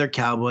of my other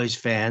Cowboys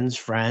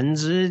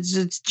friends.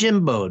 It's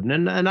Jim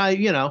Bowden, and I,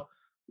 you know,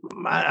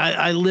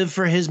 I live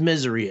for his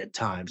misery at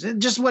times,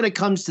 and just when it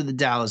comes to the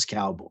Dallas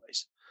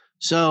Cowboys.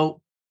 So,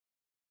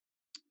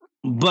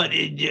 but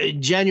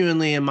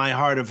genuinely, in my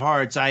heart of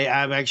hearts,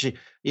 I'm actually,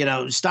 you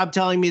know, stop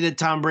telling me that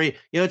Tom Brady,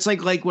 you know, it's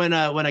like when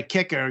a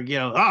kicker, you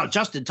know, oh,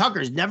 Justin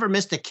Tucker's never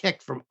missed a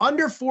kick from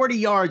under 40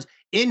 yards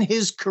in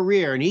his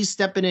career, and he's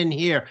stepping in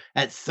here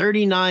at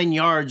 39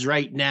 yards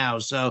right now.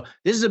 So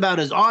this is about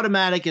as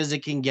automatic as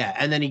it can get,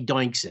 and then he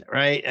doinks it,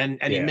 right, and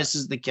he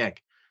misses the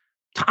kick.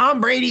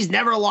 Tom Brady's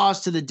never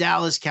lost to the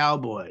Dallas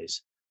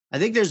Cowboys. I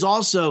think there's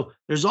also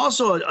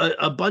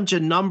a bunch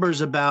of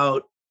numbers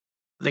about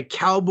the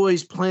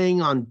Cowboys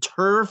playing on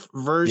turf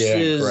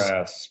versus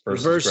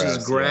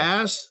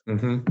grass.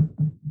 Mm-hmm.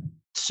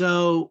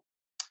 So,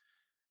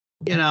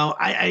 you know,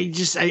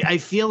 I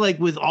feel like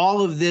with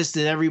all of this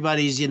that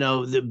everybody's, you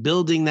know,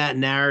 building that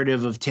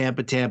narrative of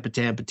Tampa.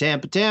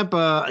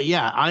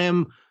 Yeah, I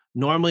am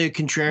normally a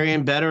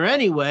contrarian better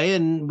anyway,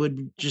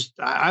 and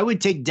I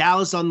would take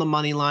Dallas on the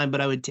money line,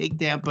 but I would take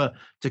Tampa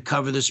to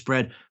cover the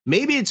spread.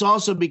 Maybe it's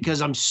also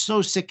because I'm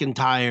so sick and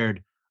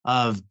tired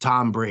of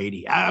Tom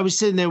Brady. I was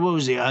sitting there, what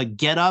was it? A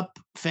Get Up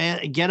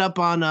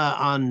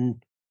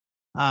on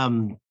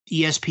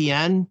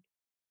ESPN.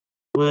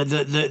 Well,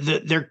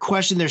 their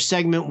question, their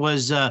segment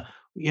was,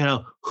 you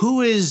know,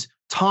 who is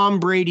Tom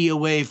Brady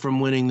away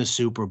from winning the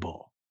Super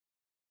Bowl?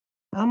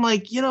 I'm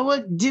like, you know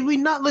what? Did we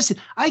not listen?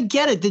 I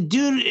get it. The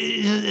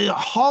dude,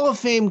 Hall of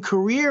Fame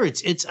career.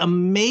 It's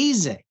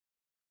amazing.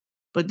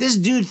 But this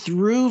dude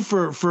threw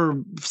for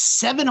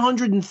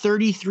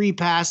 733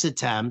 pass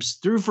attempts,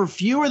 threw for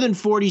fewer than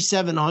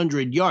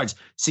 4,700 yards,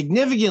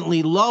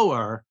 significantly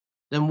lower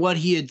than what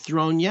he had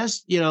thrown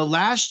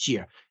last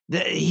year.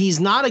 He's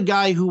not a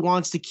guy who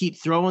wants to keep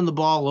throwing the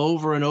ball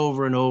over and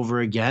over and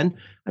over again.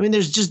 I mean,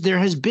 there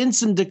has been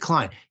some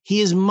decline. He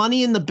is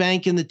money in the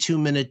bank in the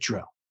 2-minute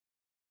drill.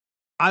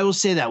 I will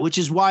say that, which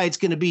is why it's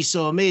going to be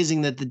so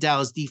amazing that the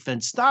Dallas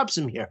defense stops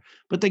him here.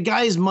 But the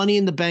guy is money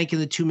in the bank in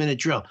the 2-minute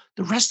drill.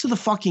 The rest of the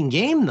fucking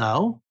game,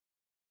 though,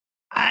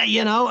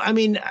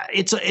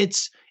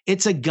 it's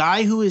a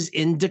guy who is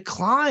in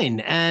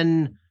decline.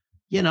 And,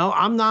 you know,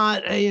 I'm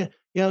not, you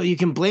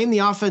can blame the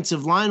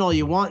offensive line all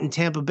you want in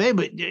Tampa Bay,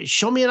 but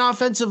show me an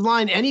offensive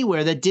line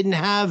anywhere that didn't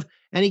have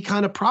any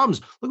kind of problems.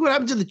 Look what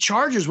happened to the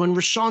Chargers when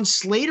Rashawn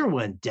Slater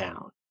went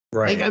down.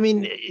 Right. Like, I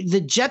mean,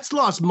 the Jets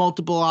lost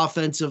multiple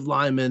offensive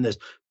linemen. This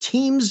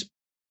teams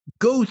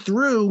go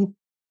through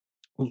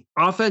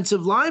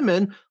offensive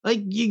linemen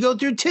like you go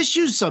through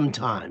tissues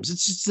sometimes.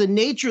 It's just the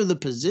nature of the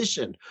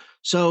position.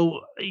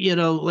 So,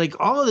 like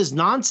all of this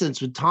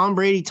nonsense with Tom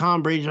Brady,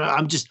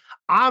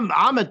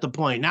 I'm at the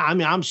point now. I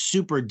mean, I'm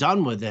super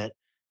done with it.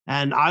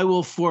 And I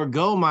will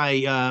forego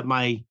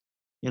my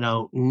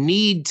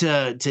need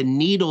to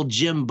needle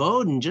Jim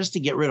Bowden just to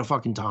get rid of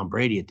fucking Tom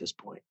Brady at this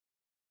point.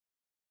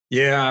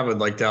 Yeah, I would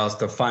like Dallas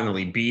to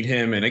finally beat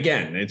him. And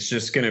again, it's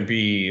just going to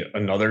be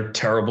another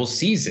terrible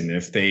season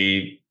if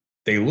they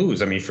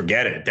lose. I mean,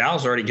 forget it.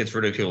 Dallas already gets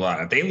ridiculed a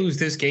lot. If they lose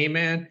this game,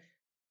 man,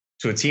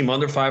 to a team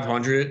under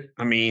 500,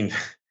 I mean,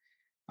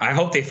 I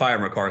hope they fire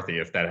McCarthy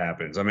if that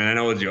happens. I mean, I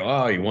know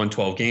you won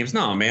 12 games.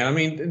 No, man. I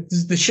mean,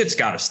 the shit's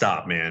got to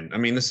stop, man. I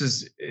mean,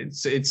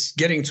 it's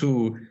getting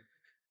to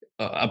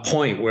a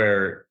point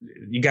where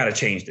you got to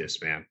change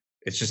this, man.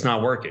 It's just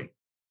not working.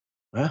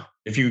 Well,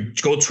 if you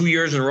go 2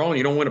 years in a row and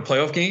you don't win a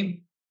playoff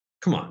game,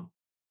 come on.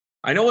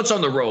 I know it's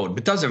on the road, but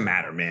it doesn't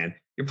matter, man.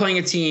 You're playing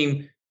a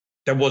team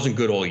that wasn't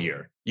good all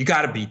year. You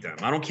got to beat them.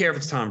 I don't care if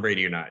it's Tom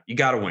Brady or not. You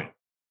got to win.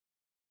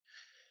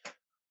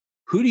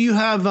 Who do you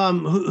have?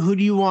 Who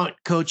do you want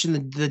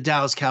coaching the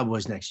Dallas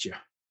Cowboys next year?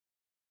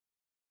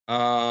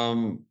 I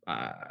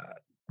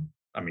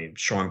mean,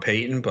 Sean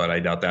Payton, but I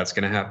doubt that's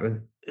going to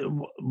happen.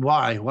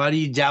 Why? Why do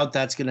you doubt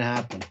that's going to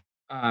happen?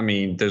 I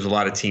mean, there's a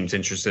lot of teams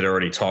interested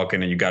already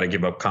talking, and you got to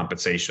give up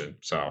compensation.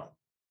 So,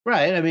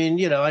 right. I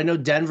mean, I know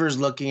Denver's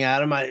looking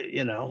at him. I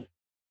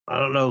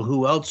don't know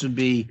who else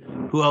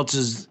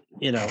is,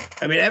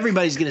 I mean,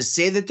 everybody's going to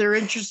say that they're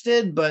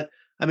interested, but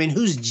I mean,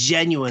 who's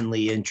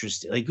genuinely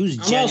interested? Like, who's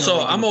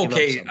genuinely? I'm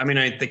okay. I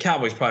mean, the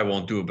Cowboys probably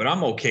won't do it, but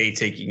I'm okay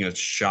taking a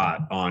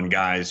shot on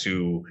guys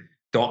who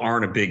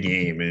aren't a big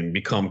game and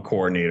become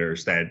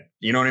coordinators that,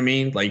 you know what I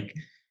mean? Like,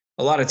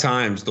 a lot of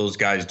times those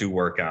guys do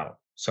work out.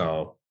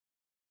 So,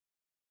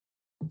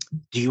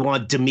 do you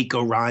want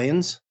D'Amico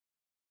Ryans?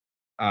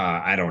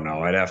 I don't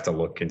know. I'd have to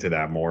look into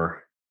that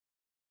more.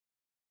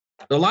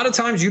 A lot of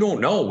times you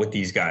don't know with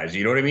these guys.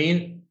 You know what I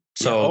mean?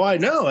 So, I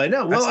know.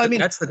 Well, I mean,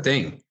 that's the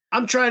thing.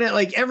 I'm trying to,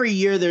 like, every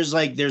year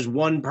there's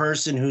one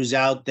person who's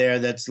out there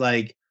that's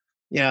like,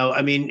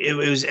 I mean, it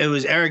was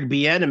Eric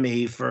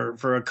Bieniemy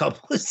for a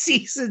couple of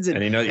seasons,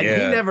 and he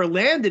never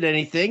landed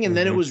anything, and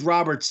then it was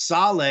Robert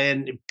Saleh,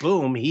 and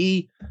boom,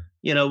 he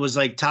was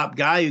like top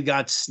guy who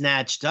got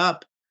snatched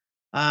up.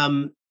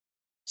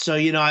 So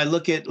I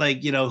look at,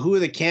 like, who are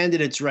the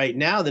candidates right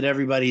now that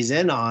everybody's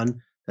in on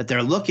that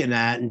they're looking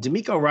at, and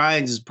D'Amico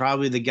Ryans is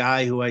probably the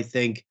guy who I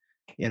think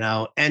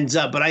ends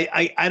up, but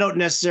I don't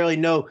necessarily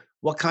know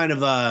what kind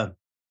of a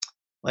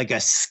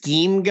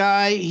scheme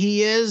guy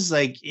he is.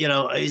 Like,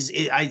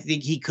 I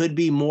think he could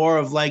be more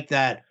of like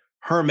that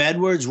Herm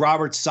Edwards,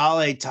 Robert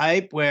Saleh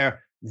type,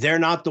 where they're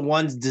not the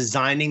ones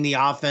designing the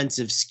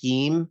offensive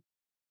scheme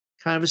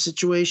kind of a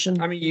situation.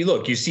 I mean,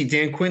 you see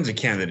Dan Quinn's a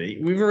candidate.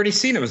 We've already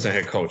seen him as a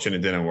head coach and it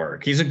didn't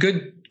work. He's a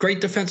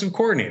great defensive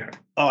coordinator.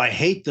 Oh, I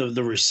hate the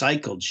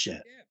recycled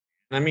shit.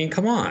 I mean,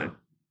 come on.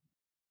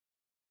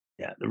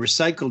 Yeah, the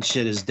recycled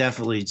shit is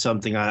definitely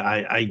something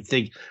I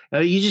think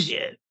you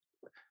need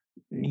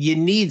you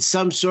need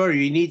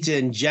to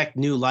inject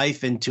new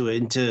life into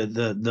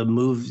the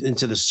move,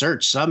 into the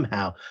search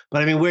somehow.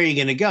 But I mean, where are you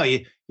going to go?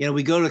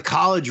 We go to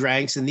college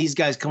ranks and these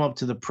guys come up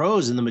to the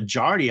pros and the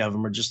majority of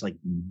them are just like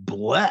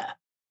bleh.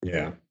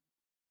 Yeah.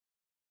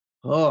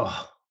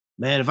 Oh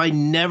man, if I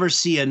never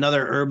see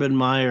another Urban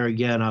Meyer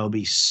again, I'll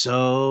be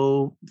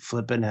so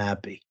flippin'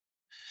 happy.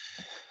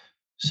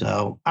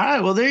 So, all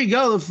right, well, there you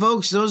go,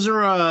 folks. Those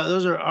are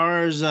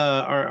ours,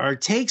 our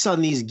takes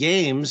on these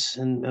games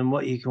and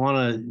what you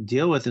want to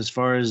deal with as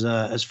far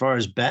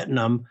as betting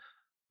them.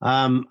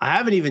 I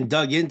haven't even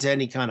dug into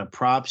any kind of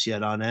props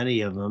yet on any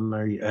of them.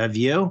 Have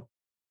you?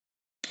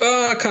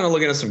 Kind of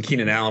looking at some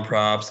Keenan Allen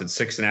props at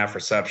 6.5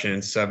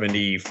 receptions,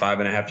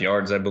 75.5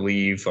 yards, I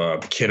believe.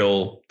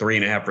 Kittle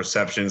 3.5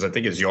 receptions. I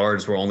think his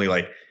yards were only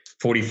like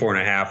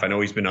 44.5. I know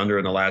he's been under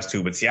in the last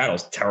two, but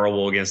Seattle's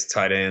terrible against the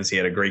tight ends. He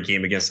had a great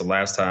game against the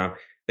last time.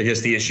 I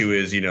guess the issue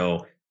is,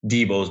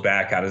 Debo's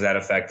back. How does that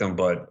affect him?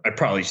 But I'd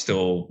probably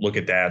still look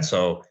at that.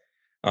 So,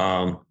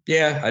 I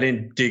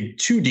didn't dig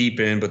too deep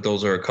in, but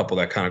those are a couple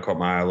that kind of caught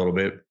my eye a little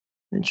bit.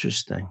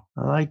 Interesting.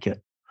 I like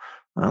it.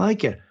 All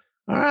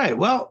right.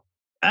 Well,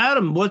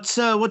 Adam, what's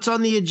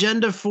on the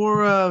agenda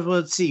for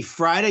let's see,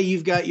 Friday?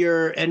 You've got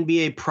your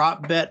NBA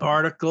prop bet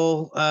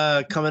article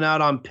coming out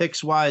on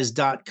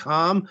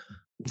pickswise.com.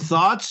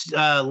 Thoughts,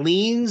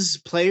 leans,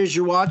 players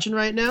you're watching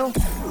right now?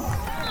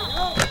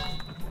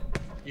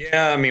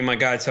 Yeah, I mean, my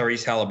guy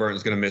Tyrese Halliburton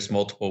is going to miss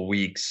multiple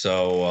weeks,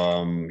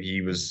 so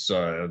he was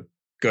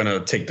going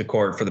to take the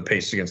court for the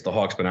Pacers against the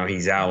Hawks, but now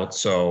he's out.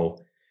 So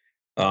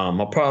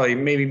I'll probably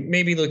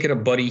maybe look at a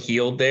Buddy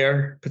Hield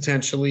there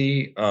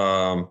potentially.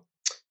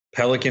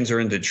 Pelicans are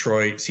in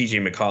Detroit.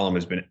 CJ McCollum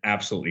has been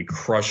absolutely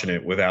crushing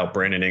it without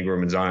Brandon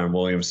Ingram and Zion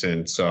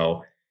Williamson.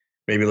 So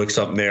maybe look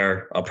something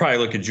there. I'll probably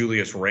look at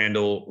Julius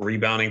Randle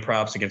rebounding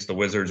props against the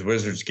Wizards.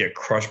 Wizards get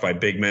crushed by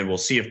big men. We'll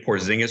see if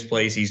Porzingis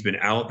plays. He's been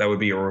out. That would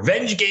be a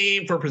revenge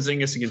game for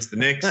Porzingis against the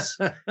Knicks.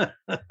 But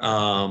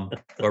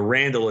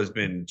Randle has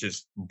been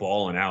just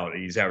balling out.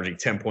 He's averaging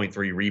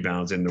 10.3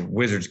 rebounds, and the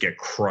Wizards get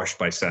crushed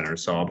by center.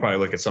 So I'll probably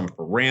look at something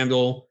for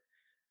Randle.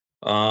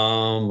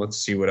 Let's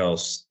see what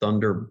else.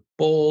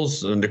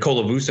 Thunderbolts,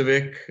 Nikola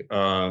Vucevic.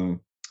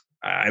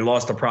 I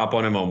lost a prop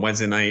on him on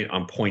Wednesday night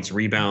on points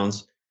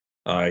rebounds.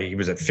 He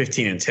was at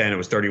 15 and 10. It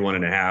was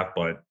 31.5,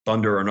 but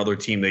Thunder, another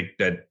team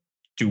that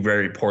do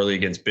very poorly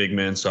against big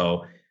men.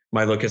 So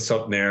might look at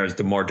something there as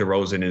DeMar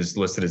DeRozan is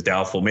listed as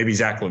doubtful. Maybe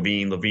Zach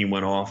LaVine. LaVine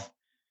went off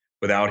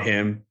without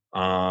him.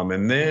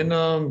 And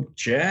then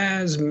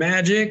Jazz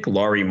Magic,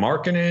 Laurie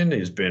Markkinen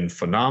has been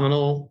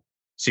phenomenal.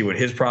 See what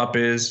his prop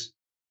is.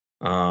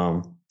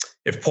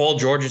 If Paul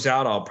George is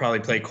out, I'll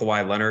probably play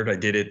Kawhi Leonard. I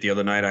did it the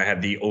other night. I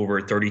had the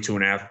over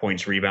 32.5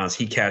 points rebounds.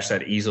 He cashed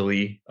that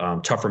easily.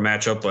 Tougher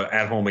matchup, but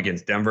at home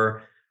against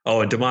Denver.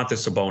 Oh, and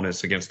Domantas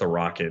Sabonis against the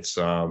Rockets.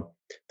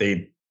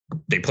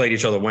 They played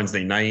each other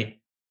Wednesday night,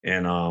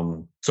 and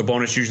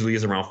Sabonis usually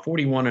is around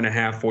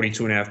 41.5,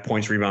 42.5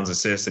 points, rebounds,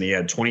 assists, and he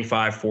had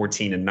 25,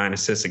 14, and 9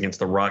 assists against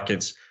the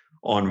Rockets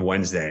on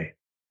Wednesday.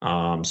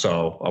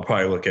 So I'll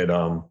probably look at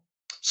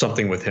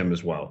something with him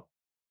as well.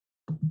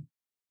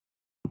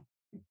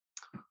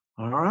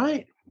 All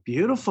right.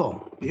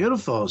 Beautiful.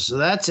 Beautiful. So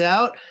that's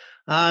out.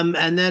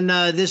 And then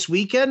this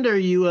weekend, are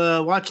you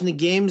watching the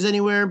games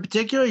anywhere in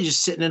particular? Or are you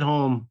just sitting at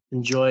home,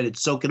 enjoying it,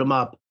 soaking them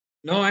up?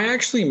 No, I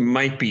actually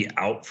might be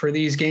out for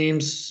these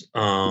games.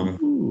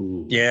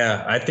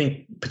 Yeah, I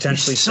think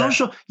potentially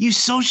you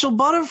social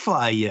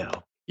butterfly, you.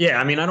 Yeah,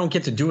 I mean, I don't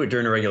get to do it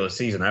during the regular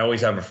season. I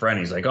always have a friend.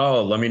 He's like,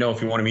 "Oh, let me know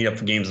if you want to meet up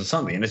for games on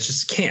Sunday," and it's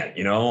just can't.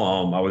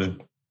 I was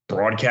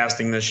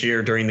broadcasting this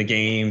year during the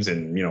games,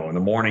 and in the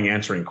morning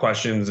answering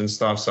questions and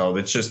stuff. So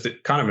it's just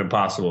kind of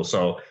impossible.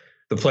 So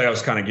the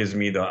playoffs kind of gives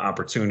me the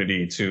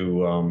opportunity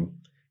to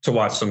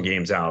watch some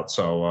games out.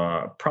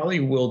 So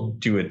probably will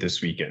do it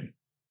this weekend.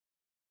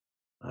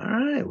 All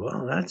right.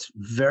 Well, that's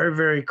very,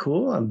 very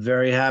cool. I'm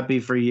very happy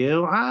for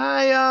you.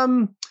 I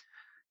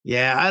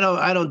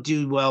don't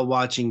do well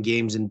watching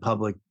games in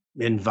public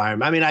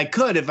environment. I mean, I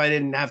could if I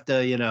didn't have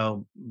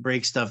to,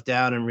 break stuff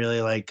down and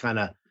really kind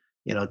of,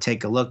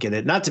 take a look at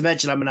it. Not to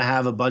mention I'm going to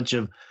have a bunch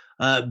of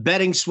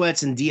betting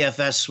sweats and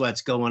DFS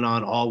sweats going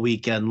on all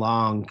weekend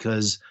long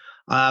because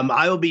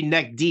I will be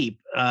neck deep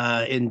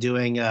in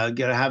doing, going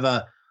to have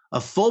a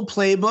full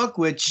playbook,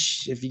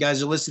 which if you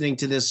guys are listening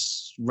to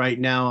this right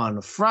now on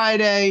a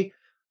Friday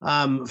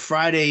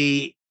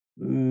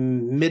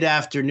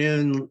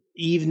mid-afternoon,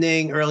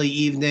 early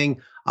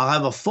evening, I'll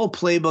have a full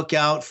playbook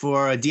out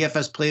for a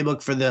DFS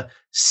playbook for the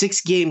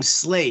 6-game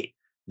slate.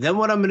 Then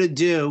what I'm going to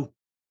do,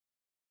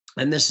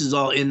 and this is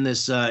all in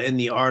this in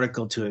the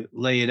article to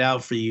lay it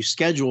out for you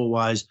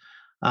schedule-wise,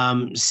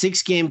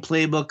 6-game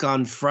playbook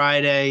on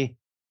Friday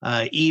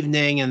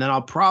evening, and then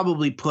I'll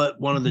probably put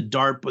one of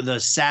the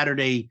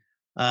Saturday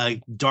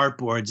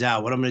dartboards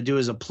out. What I'm going to do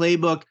is a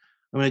playbook.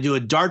 I'm going to do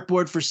a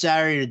dartboard for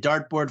Saturday and a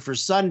dartboard for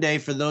Sunday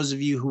for those of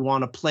you who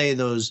want to play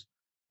those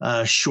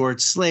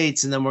short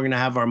slates, and then we're going to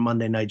have our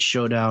Monday night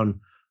showdown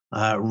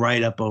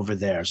right up over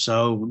there.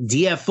 So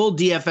full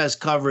DFS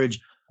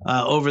coverage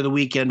over the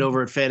weekend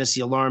over at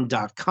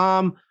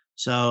fantasyalarm.com.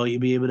 So you'll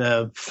be able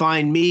to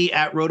find me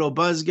at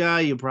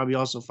RotoBuzzGuy. You'll probably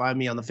also find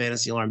me on the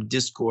Fantasy Alarm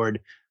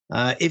Discord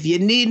if you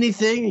need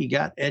anything, you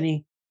got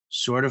any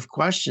sort of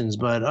questions.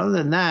 But other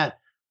than that,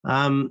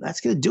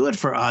 that's going to do it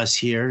for us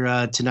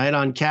here tonight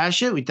on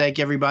Cash It. We thank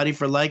everybody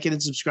for liking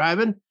and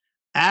subscribing.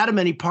 Adam,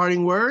 any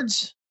parting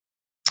words?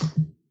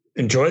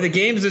 Enjoy the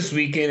games this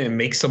weekend and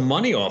make some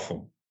money off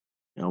them.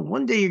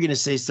 One day you're going to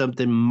say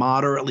something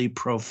moderately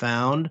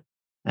profound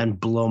and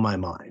blow my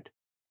mind.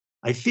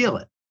 I feel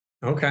it.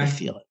 Okay. I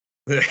feel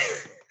it.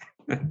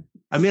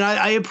 I mean,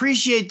 I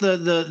appreciate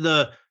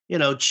the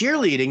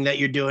cheerleading that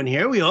you're doing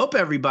here. We hope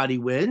everybody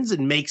wins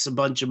and makes a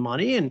bunch of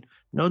money, and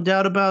no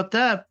doubt about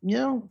that.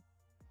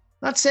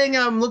 Not saying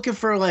I'm looking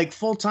for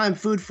full-time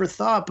food for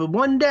thought, but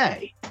one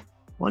day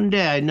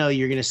I know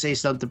you're going to say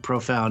something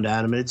profound,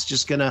 Adam, and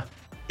it's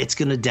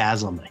going to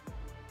dazzle me.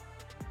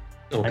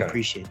 Okay. I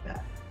appreciate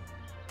that.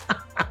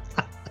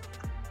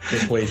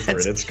 Just wait for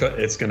it.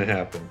 It's going to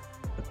happen.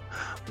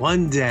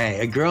 One day,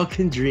 a girl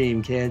can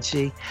dream, can't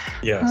she?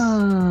 Yes.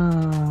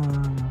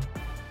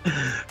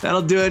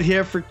 That'll do it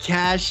here for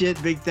Cash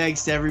It. Big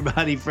thanks to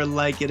everybody for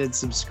liking and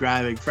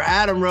subscribing. For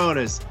Adam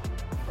Ronis,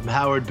 I'm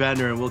Howard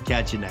Bender, and we'll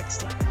catch you next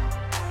time.